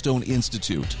Brownstone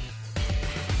Institute.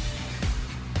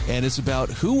 And it's about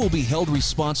who will be held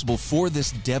responsible for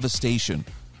this devastation.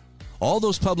 All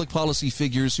those public policy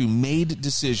figures who made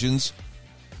decisions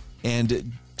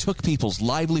and took people's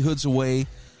livelihoods away,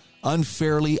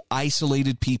 unfairly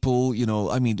isolated people,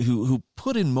 who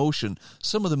put in motion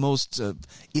some of the most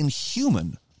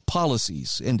inhuman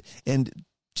policies and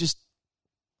just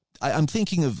I'm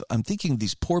thinking of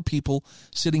these poor people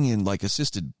sitting in like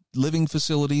assisted living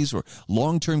facilities or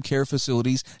long-term care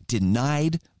facilities,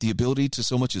 denied the ability to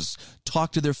so much as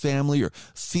talk to their family or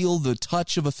feel the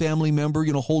touch of a family member,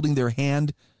 holding their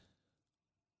hand.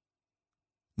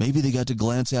 Maybe they got to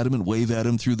glance at him and wave at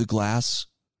him through the glass.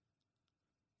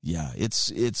 Yeah,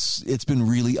 it's been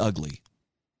really ugly.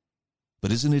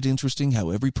 But isn't it interesting how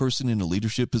every person in a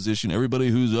leadership position, everybody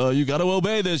who's, you got to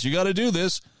obey this, you got to do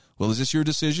this. Well, is this your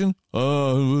decision? I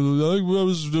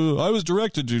was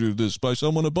directed to do this by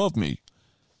someone above me.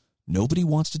 Nobody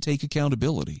wants to take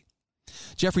accountability.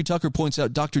 Jeffrey Tucker points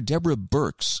out Dr. Deborah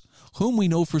Birx, whom we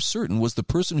know for certain was the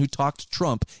person who talked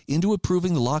Trump into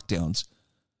approving the lockdowns,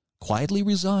 quietly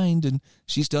resigned, and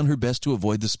she's done her best to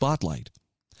avoid the spotlight.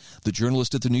 The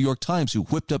journalist at the New York Times who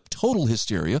whipped up total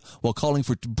hysteria while calling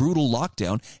for brutal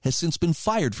lockdown has since been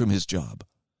fired from his job.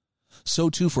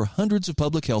 So too for hundreds of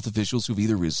public health officials who've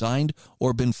either resigned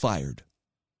or been fired.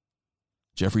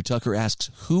 Jeffrey Tucker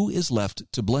asks, who is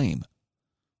left to blame?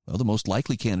 Well, the most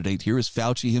likely candidate here is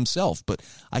Fauci himself, but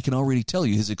I can already tell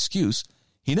you his excuse.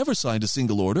 He never signed a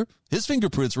single order. His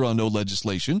fingerprints are on no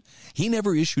legislation. He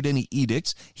never issued any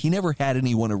edicts. He never had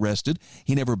anyone arrested.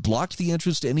 He never blocked the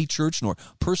entrance to any church nor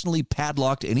personally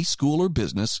padlocked any school or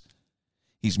business.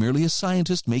 He's merely a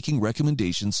scientist making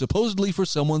recommendations, supposedly for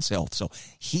someone's health, so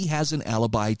he has an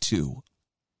alibi too.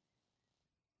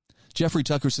 Jeffrey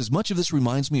Tucker says, much of this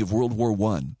reminds me of World War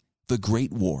I, the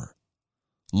Great War.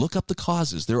 Look up the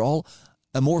causes. They're all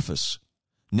amorphous.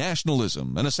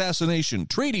 Nationalism, an assassination,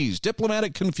 treaties,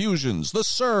 diplomatic confusions, the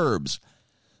Serbs.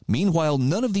 Meanwhile,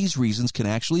 none of these reasons can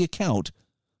actually account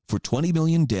for 20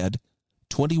 million dead,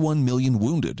 21 million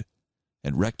wounded,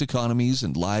 and wrecked economies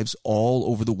and lives all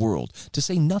over the world, to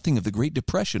say nothing of the Great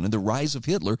Depression and the rise of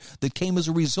Hitler that came as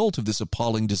a result of this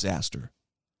appalling disaster.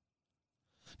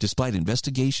 Despite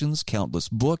investigations, countless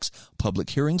books, public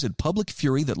hearings, and public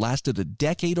fury that lasted a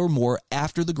decade or more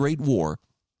after the Great War,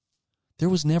 there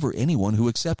was never anyone who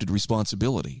accepted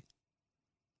responsibility.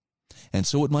 And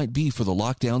so it might be for the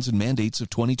lockdowns and mandates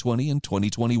of 2020 and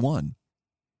 2021.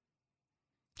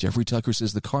 Jeffrey Tucker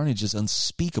says the carnage is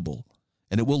unspeakable,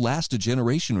 and it will last a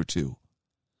generation or two.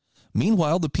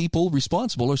 Meanwhile, the people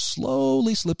responsible are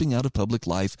slowly slipping out of public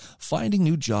life, finding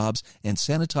new jobs, and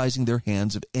sanitizing their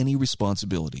hands of any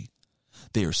responsibility.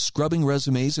 They are scrubbing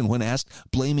resumes and, when asked,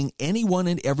 blaming anyone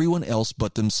and everyone else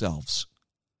but themselves.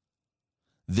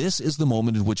 This is the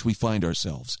moment in which we find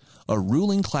ourselves, a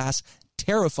ruling class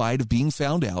terrified of being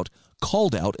found out,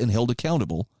 called out, and held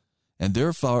accountable, and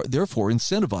therefore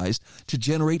incentivized to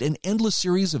generate an endless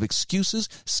series of excuses,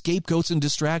 scapegoats, and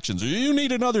distractions. You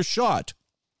need another shot.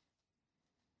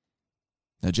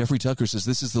 Now, Jeffrey Tucker says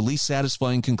this is the least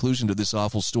satisfying conclusion to this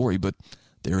awful story, but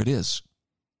there it is.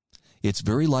 It's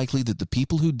very likely that the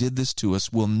people who did this to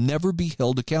us will never be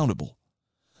held accountable.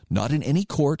 Not in any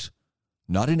court,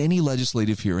 not in any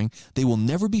legislative hearing. They will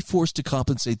never be forced to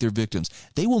compensate their victims.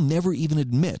 They will never even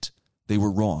admit they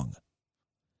were wrong.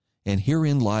 And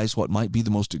herein lies what might be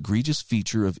the most egregious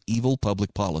feature of evil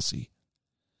public policy.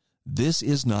 This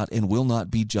is not and will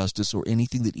not be justice or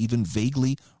anything that even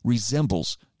vaguely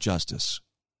resembles justice.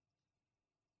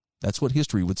 That's what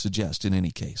history would suggest in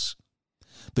any case.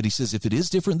 But he says if it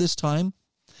is different this time,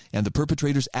 and the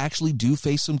perpetrators actually do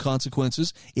face some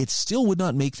consequences, it still would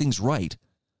not make things right,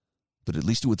 but at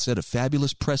least it would set a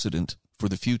fabulous precedent for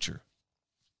the future.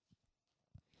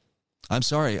 I'm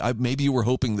sorry, maybe you were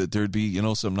hoping that there'd be,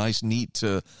 some nice, neat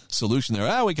solution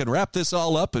there. We can wrap this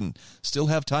all up and still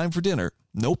have time for dinner.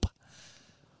 Nope.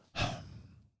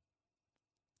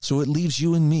 So it leaves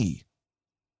you and me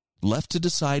left to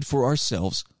decide for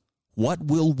ourselves, what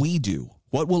will we do?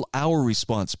 What will our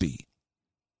response be?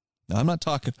 Now, I'm not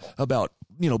talking about,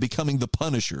 becoming the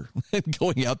Punisher and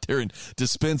going out there and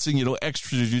dispensing,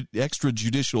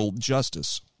 extrajudicial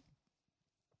justice.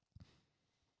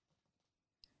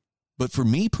 But for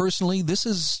me personally, this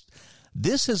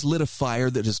has lit a fire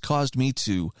that has caused me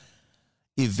to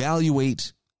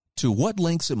evaluate to what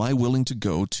lengths am I willing to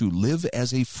go to live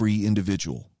as a free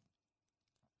individual?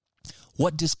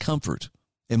 What discomfort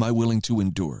am I willing to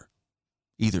endure?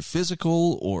 Either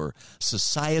physical or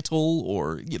societal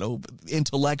or,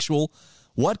 intellectual.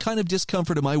 What kind of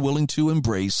discomfort am I willing to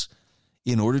embrace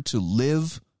in order to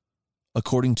live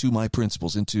according to my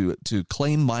principles and to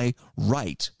claim my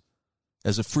right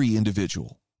as a free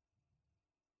individual.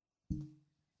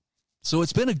 So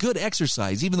it's been a good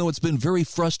exercise, even though it's been very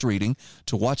frustrating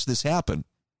to watch this happen.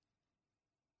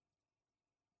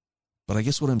 But I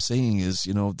guess what I'm saying is,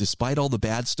 despite all the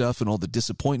bad stuff and all the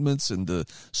disappointments and the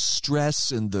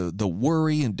stress and the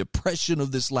worry and depression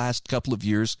of this last couple of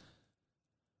years,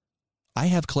 I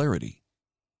have clarity.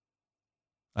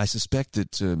 I suspect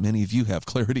that many of you have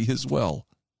clarity as well.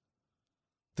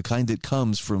 The kind that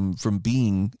comes from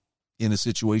being in a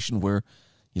situation where,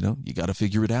 you got to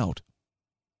figure it out.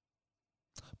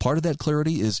 Part of that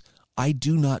clarity is I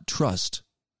do not trust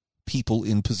people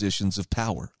in positions of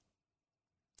power.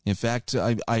 In fact,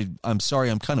 I'm sorry,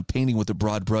 I'm kind of painting with a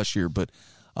broad brush here, but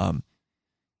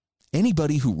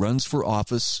anybody who runs for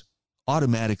office,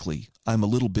 automatically, I'm a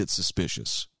little bit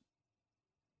suspicious.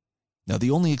 Now,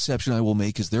 the only exception I will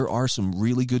make is there are some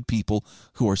really good people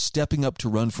who are stepping up to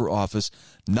run for office,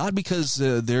 not because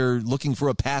they're looking for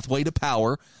a pathway to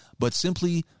power, but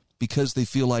simply because they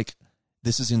feel like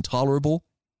this is intolerable.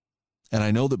 And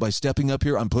I know that by stepping up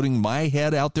here, I'm putting my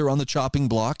head out there on the chopping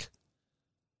block.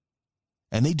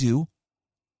 And they do.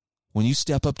 When you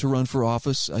step up to run for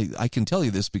office, I can tell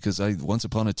you this because once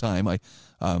upon a time, at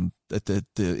the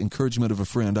encouragement of a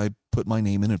friend, I put my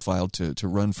name in and filed to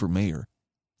run for mayor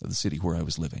of the city where I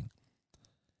was living.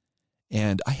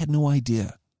 And I had no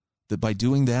idea that by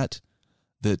doing that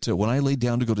when I laid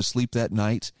down to go to sleep that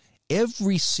night,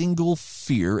 every single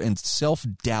fear and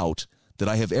self-doubt that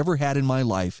I have ever had in my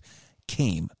life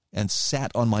came and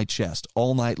sat on my chest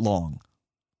all night long,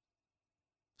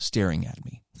 staring at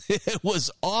me. It was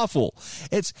awful.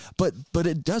 But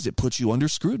it puts you under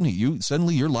scrutiny.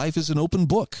 Suddenly your life is an open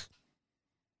book.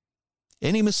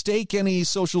 Any mistake, any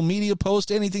social media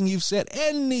post, anything you've said,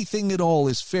 anything at all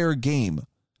is fair game.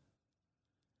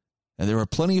 And there are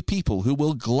plenty of people who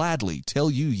will gladly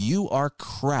tell you you are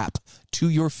crap to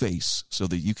your face so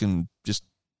that you can just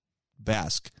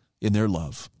bask in their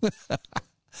love.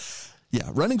 Yeah,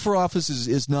 running for office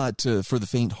is not for the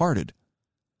faint-hearted.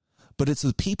 But it's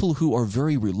the people who are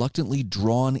very reluctantly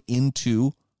drawn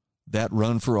into that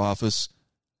run for office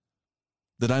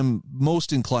that I'm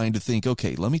most inclined to think,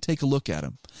 okay, let me take a look at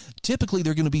them. Typically,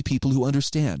 they're going to be people who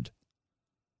understand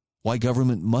why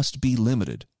government must be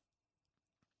limited.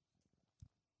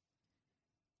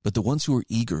 But the ones who are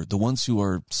eager, the ones who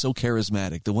are so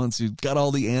charismatic, the ones who got all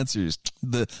the answers,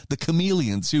 the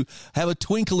chameleons who have a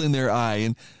twinkle in their eye,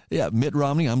 and yeah, Mitt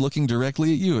Romney, I'm looking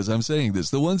directly at you as I'm saying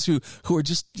this. The ones who are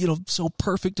just, so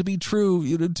perfect to be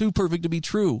true, too perfect to be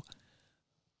true.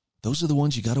 Those are the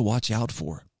ones you got to watch out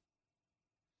for.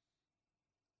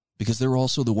 Because they're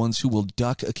also the ones who will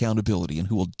duck accountability and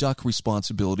who will duck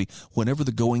responsibility whenever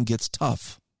the going gets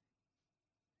tough.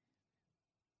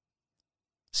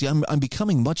 See, I'm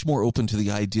becoming much more open to the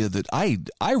idea that I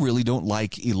really don't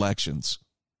like elections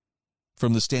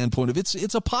from the standpoint of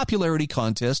it's a popularity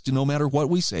contest. No matter what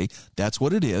we say, that's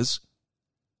what it is.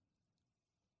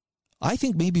 I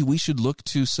think maybe we should look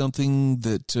to something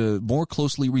that more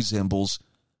closely resembles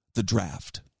the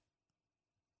draft.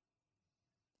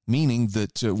 Meaning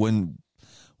that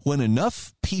when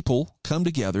enough people come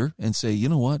together and say, you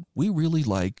know what, we really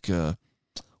like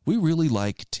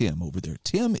Tim over there.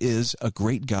 Tim is a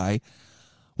great guy.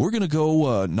 We're going to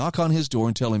go knock on his door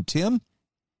and tell him, Tim,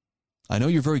 I know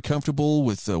you're very comfortable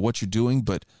with what you're doing,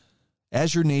 but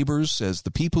as your neighbors, as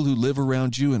the people who live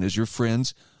around you, and as your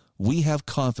friends, we have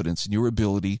confidence in your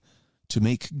ability to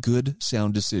make good,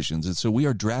 sound decisions. And so we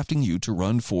are drafting you to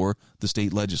run for the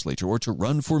state legislature or to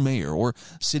run for mayor or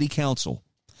city council.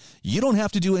 You don't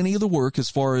have to do any of the work as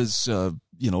far as,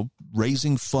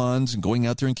 raising funds and going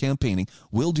out there and campaigning.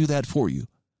 We'll do that for you.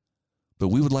 But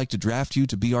we would like to draft you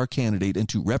to be our candidate and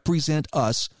to represent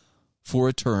us for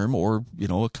a term or,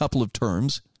 a couple of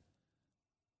terms.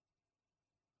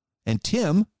 And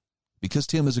Tim, because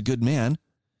Tim is a good man,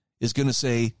 is going to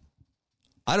say,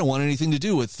 I don't want anything to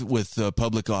do with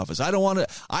public office. I don't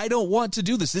want to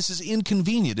do this. This is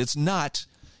inconvenient. It's not,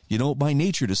 my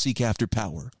nature to seek after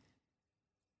power.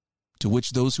 To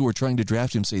which those who are trying to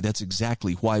draft him say, that's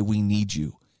exactly why we need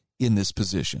you in this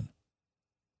position.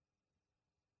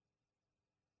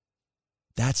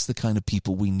 That's the kind of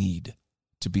people we need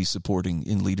to be supporting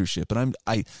in leadership. And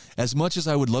I as much as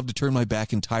I would love to turn my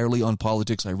back entirely on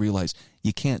politics, I realize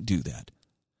you can't do that.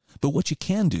 But what you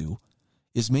can do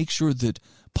is make sure that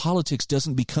politics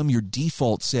doesn't become your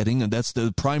default setting, and that's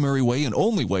the primary way and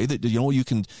only way that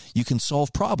you can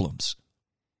solve problems.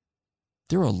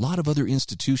 There are a lot of other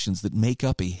institutions that make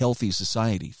up a healthy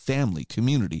society: family,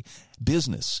 community,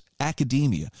 business,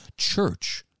 academia,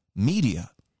 church,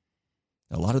 media.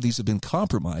 A lot of these have been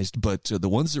compromised, but the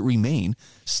ones that remain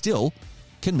still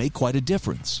can make quite a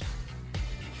difference.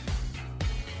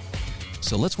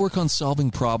 So let's work on solving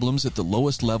problems at the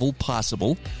lowest level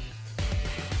possible.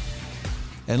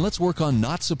 And let's work on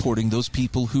not supporting those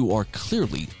people who are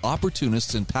clearly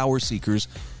opportunists and power seekers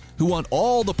who want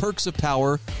all the perks of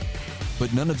power,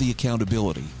 but none of the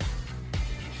accountability.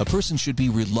 A person should be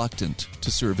reluctant to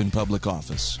serve in public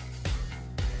office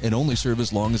and only serve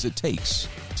as long as it takes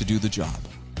to do the job.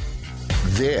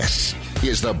 This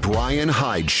is the Bryan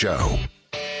Hyde Show.